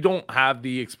 if you don't have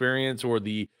the experience or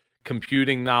the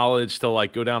computing knowledge to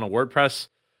like go down a WordPress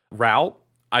route,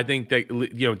 I think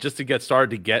that, just to get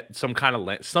started, to get some kind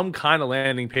of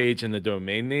landing page and the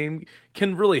domain name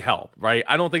can really help. Right.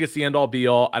 I don't think it's the end all be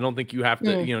all. I don't think you have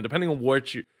to, depending on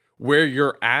where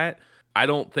you're at, I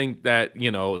don't think that,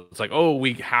 it's like, oh,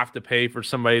 we have to pay for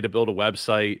somebody to build a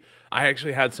website. I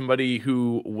actually had somebody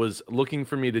who was looking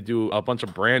for me to do a bunch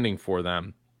of branding for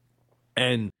them.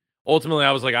 And ultimately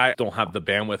I was like, I don't have the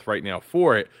bandwidth right now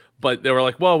for it. But they were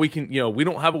like, well, we can, we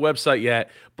don't have a website yet,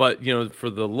 but, for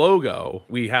the logo,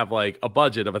 we have like a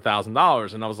budget of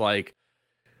 $1,000. And I was like,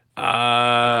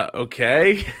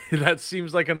 okay, that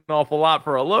seems like an awful lot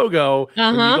for a logo.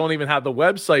 When you don't even have the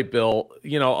website built.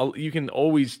 You can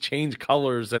always change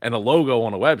colors and a logo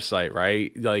on a website,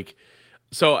 right? Like,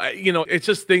 so, it's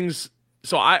just things.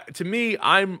 So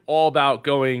I'm all about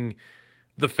going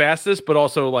the fastest, but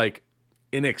also like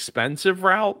inexpensive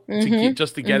route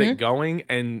to get it going.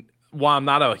 And while I'm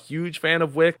not a huge fan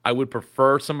of Wix, I would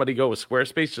prefer somebody go with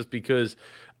Squarespace just because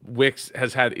Wix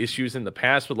has had issues in the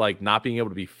past with like not being able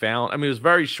to be found. I mean, it was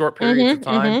very short periods of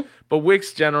time, but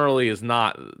Wix generally is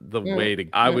not the way to.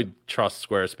 I would trust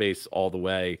Squarespace all the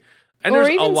way. And there's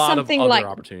a lot of other like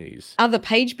opportunities. Other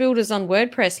page builders on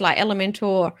WordPress like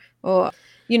Elementor or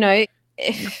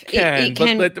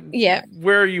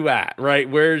where are you at, right?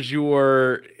 Where's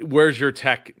your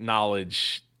tech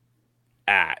knowledge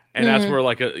at? And that's where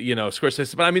like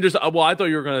Squarespace. But I mean, I thought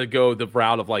you were going to go the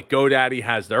route of like GoDaddy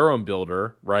has their own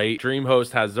builder, right?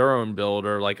 DreamHost has their own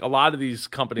builder. Like a lot of these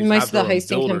companies, most of the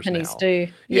hosting companies do.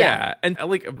 Yeah, and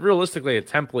like realistically, a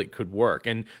template could work.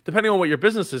 And depending on what your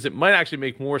business is, it might actually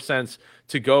make more sense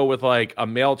to go with like a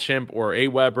MailChimp or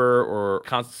Aweber or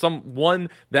someone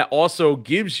that also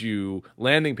gives you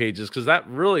landing pages, because that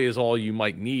really is all you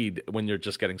might need when you're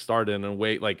just getting started in a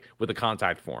way, like with a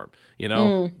contact form,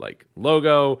 like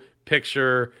logo,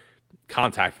 picture,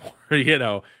 contact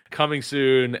form, coming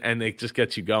soon, and it just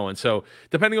gets you going. So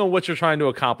depending on what you're trying to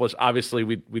accomplish, obviously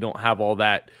we don't have all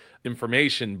that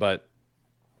information, but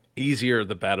easier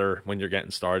the better when you're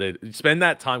getting started. Spend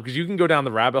that time, because you can go down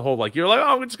the rabbit hole. Like you're like,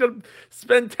 oh, I'm just gonna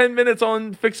spend 10 minutes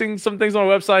on fixing some things on a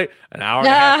website. An hour and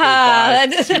a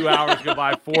half goes by, 2 hours go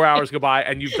by, 4 hours go by,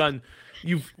 and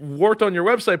you've worked on your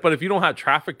website. But if you don't have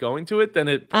traffic going to it, then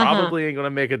it probably ain't gonna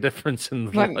make a difference.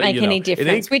 Won't make any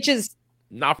difference, which is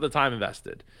not for the time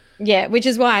invested. Yeah, which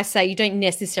is why I say you don't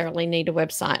necessarily need a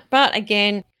website. But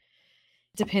again, it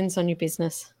depends on your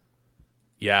business.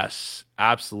 Yes,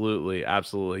 absolutely.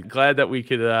 Absolutely. Glad that we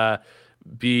could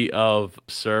be of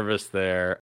service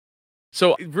there.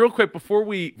 So real quick, before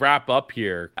we wrap up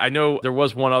here, I know there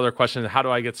was one other question. How do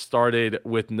I get started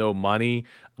with no money?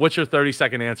 What's your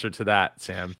 30-second answer to that,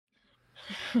 Sam?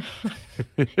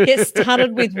 Get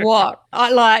started with what?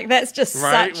 That's just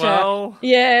right? such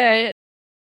yeah.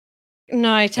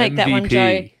 No, take MVP. That one,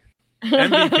 Joe.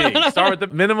 MVP. Start with the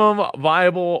minimum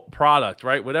viable product,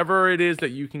 right? Whatever it is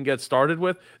that you can get started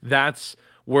with, that's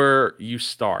where you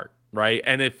start, right?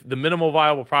 And if the minimal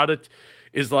viable product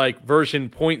is like version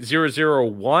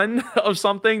 0.001 of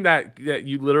something that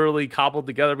you literally cobbled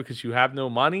together because you have no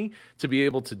money to be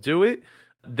able to do it,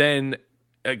 then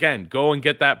again, go and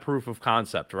get that proof of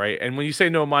concept, right? And when you say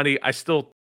no money,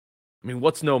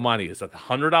 what's no money? Is that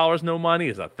 $100 no money?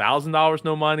 Is that $1,000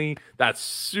 no money? That's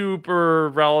super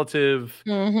relative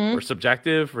or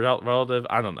subjective, relative.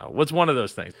 I don't know. What's one of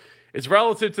those things? It's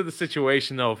relative to the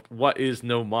situation of what is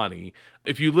no money.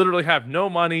 If you literally have no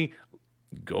money,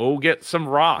 go get some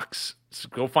rocks.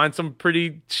 Go find some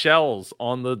pretty shells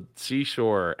on the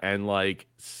seashore and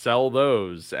sell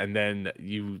those. And then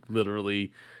you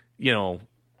literally,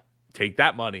 take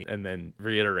that money and then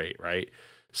reiterate, right?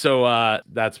 So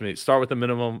that's me. Start with the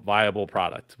minimum viable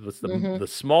product. What's the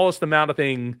smallest amount of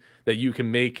thing that you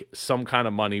can make some kind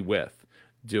of money with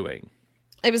doing?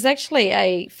 It was actually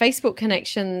a Facebook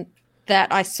connection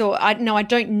that I saw. I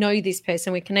don't know this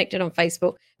person. We're connected on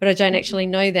Facebook, but I don't actually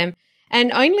know them.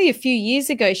 And only a few years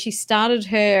ago, she started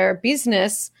her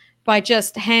business by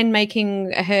just hand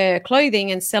making her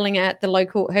clothing and selling it at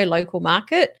her local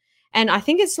market. And I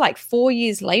think it's 4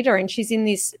 years later, and she's in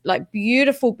this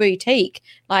beautiful boutique,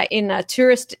 in a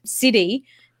tourist city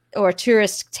or a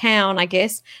tourist town, I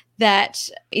guess, that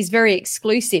is very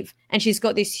exclusive. And she's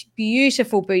got this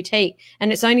beautiful boutique,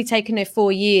 and it's only taken her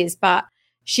 4 years, but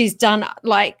she's done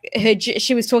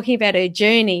she was talking about her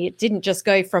journey. It didn't just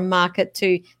go from market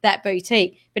to that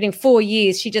boutique, but in 4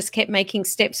 years, she just kept making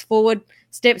steps forward.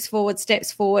 And,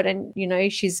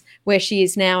 she's where she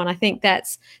is now. And I think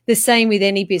that's the same with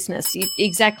any business.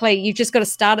 You've just got to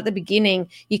start at the beginning.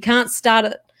 You can't start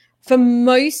for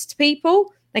most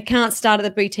people, they can't start at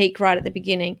the boutique right at the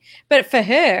beginning. But for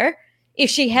her, if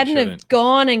she hadn't have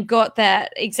gone and got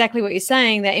that, exactly what you're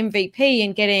saying, that MVP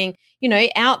and getting,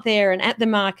 out there and at the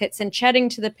markets and chatting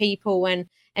to the people and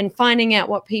finding out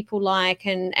what people like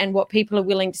and what people are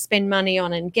willing to spend money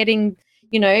on and getting,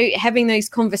 having those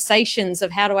conversations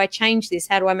of how do I change this?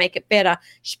 How do I make it better?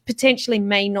 She potentially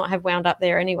may not have wound up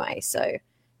there anyway. So,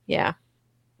 yeah.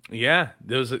 Yeah,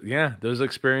 those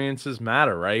experiences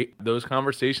matter, right? Those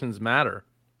conversations matter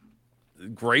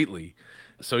greatly.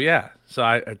 So, yeah.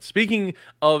 So, speaking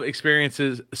of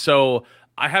experiences, so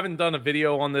I haven't done a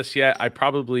video on this yet. I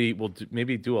probably will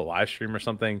maybe do a live stream or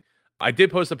something. I did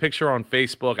post a picture on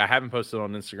Facebook. I haven't posted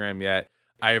on Instagram yet.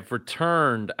 I have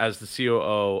returned as the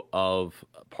COO of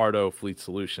Pardo Fleet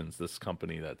Solutions, this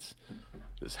company that's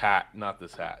this hat, not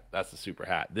this hat. That's the super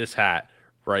hat. This hat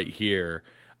right here.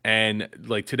 And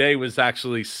today was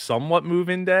actually somewhat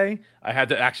move-in day. I had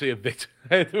to actually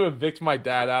evict my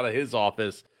dad out of his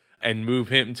office and move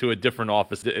him to a different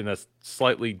office in a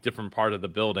slightly different part of the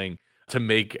building to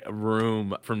make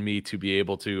room for me to be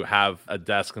able to have a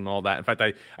desk and all that. In fact,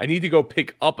 I need to go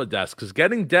pick up a desk because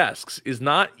getting desks is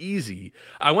not easy.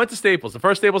 I went to Staples. The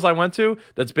first Staples I went to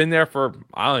that's been there for,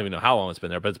 I don't even know how long it's been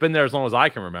there, but it's been there as long as I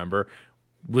can remember,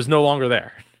 was no longer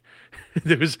there.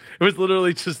 It was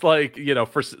literally just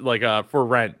for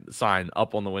rent sign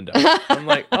up on the window. I'm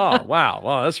like, oh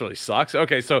wow, this really sucks.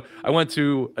 Okay, so I went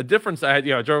to a different. I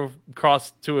drove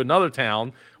across to another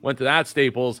town, went to that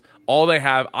Staples. All they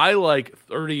have, I like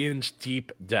 30-inch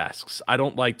deep desks. I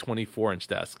don't like 24-inch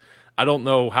desks. I don't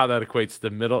know how that equates to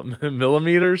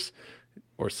millimeters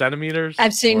or centimeters.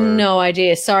 Absolutely no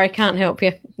idea. Sorry, can't help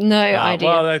you. No idea.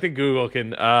 Well, I think Google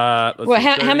can.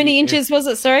 How many inches was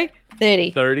it? Sorry,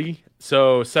 30. 30.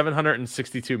 So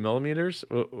 762 millimeters.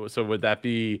 So would that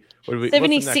be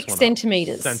 76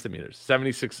 centimeters?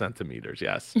 76 centimeters.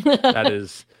 Yes, that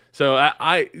is. So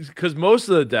because most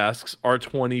of the desks are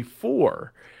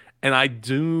 24, and I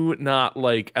do not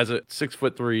like, as a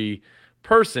 6'3"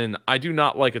 person, I do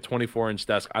not like a 24-inch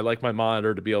desk. I like my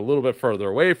monitor to be a little bit further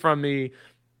away from me.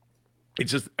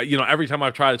 It's just, every time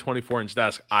I've tried a 24-inch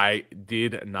desk, I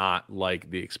did not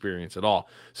like the experience at all.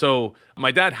 So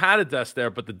my dad had a desk there,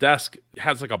 but the desk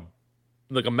has like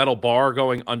a metal bar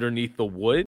going underneath the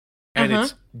wood, and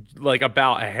it's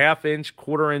about a half-inch,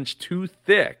 quarter-inch too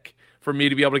thick for me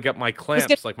to be able to get my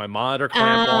clamps, like my monitor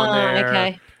clamp on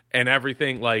there and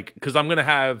everything, because I'm going to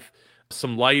have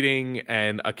some lighting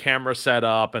and a camera set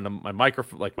up and my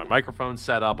microphone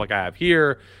set up like I have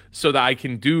here, so that I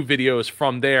can do videos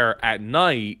from there at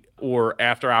night or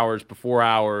after hours, before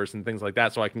hours, and things like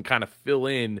that, so I can kind of fill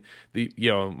in the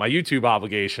my YouTube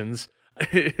obligations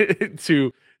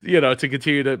to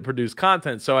continue to produce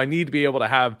content. So I need to be able to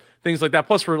have things like that.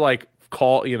 Plus, for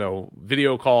call,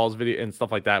 video calls, video and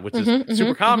stuff like that, which is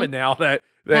super common now that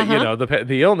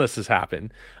the illness has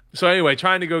happened. So anyway,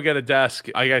 trying to go get a desk.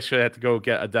 I actually had to go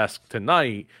get a desk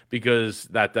tonight because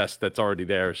that desk that's already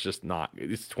there is just not.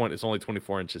 It's only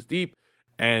 24 inches deep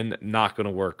and not going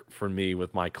to work for me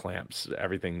with my clamps,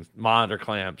 everything's monitor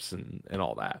clamps and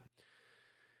all that.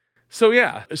 So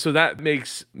yeah, so that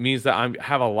means that I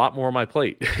have a lot more on my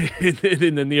plate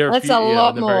in the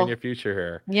very near future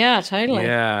here. Yeah, totally.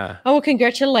 Yeah. Oh, well,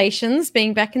 congratulations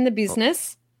being back in the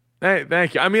business.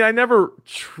 Thank you. I mean, I never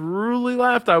truly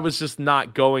left. I was just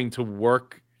not going to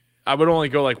work. I would only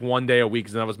go like one day a week,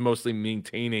 and I was mostly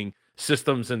maintaining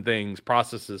systems and things,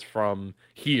 processes from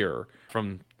here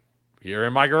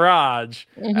in my garage,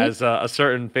 as a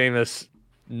certain famous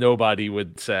nobody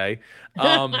would say.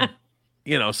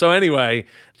 So anyway,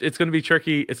 it's going to be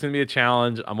tricky. It's going to be a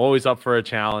challenge. I'm always up for a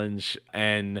challenge,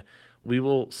 and we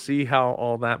will see how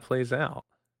all that plays out.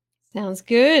 Sounds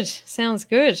good.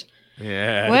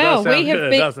 Yeah. Well,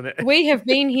 doesn't it? We have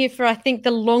been here for, I think, the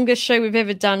longest show we've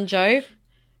ever done, Joe.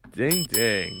 Ding,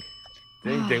 ding.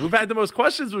 Ding, ding. We've had the most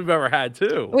questions we've ever had,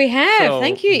 too. We have. So,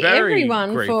 thank you,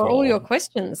 everyone, for all your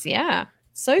questions. Yeah.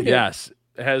 So good. Yes.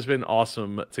 It has been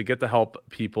awesome to get to help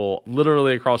people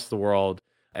literally across the world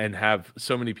and have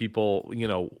so many people,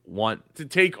 want to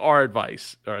take our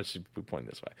advice, or I should point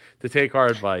this way, to take our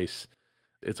advice.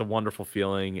 It's a wonderful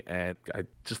feeling, and I'm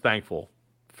just thankful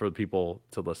for people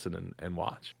to listen and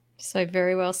watch. So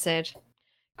very well said.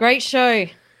 Great show.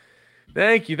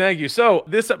 Thank you. So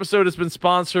this episode has been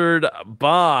sponsored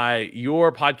by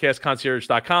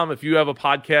yourpodcastconcierge.com. If you have a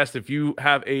podcast, if you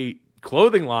have a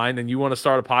clothing line and you want to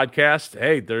start a podcast,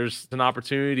 hey, there's an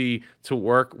opportunity to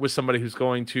work with somebody who's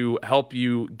going to help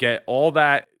you get all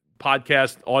that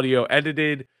podcast audio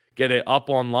edited, get it up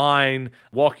online,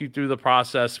 walk you through the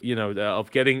process,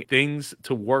 of getting things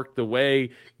to work the way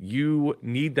you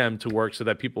need them to work so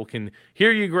that people can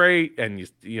hear you great and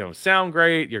you sound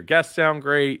great, your guests sound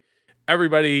great,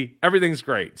 everything's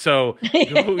great. So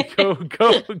go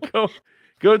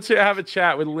to have a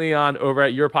chat with Leon over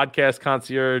at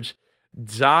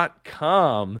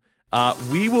yourpodcastconcierge.com.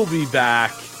 We will be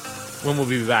back. When we'll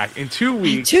be back? In 2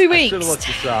 weeks. 2 weeks. I should have looked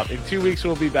this up. In 2 weeks,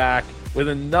 we'll be back with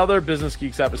another Business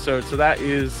Geeks episode. So that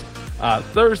is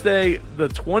Thursday, the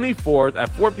 24th at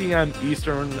 4 p.m.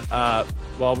 Eastern.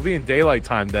 We'll be in daylight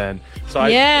time then. So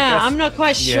I'm not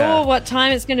quite sure what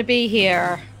time it's going to be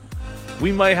here.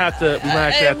 We might actually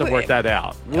have to work that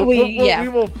out. We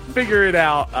will figure it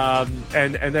out.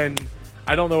 And then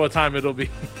I don't know what time it'll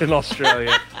be in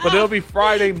Australia, but it'll be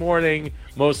Friday morning,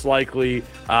 most likely,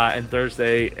 and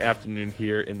Thursday afternoon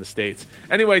here in the States.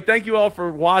 Anyway, thank you all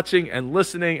for watching and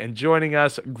listening and joining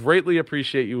us. Greatly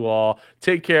appreciate you all.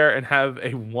 Take care and have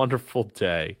a wonderful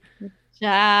day.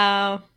 Ciao.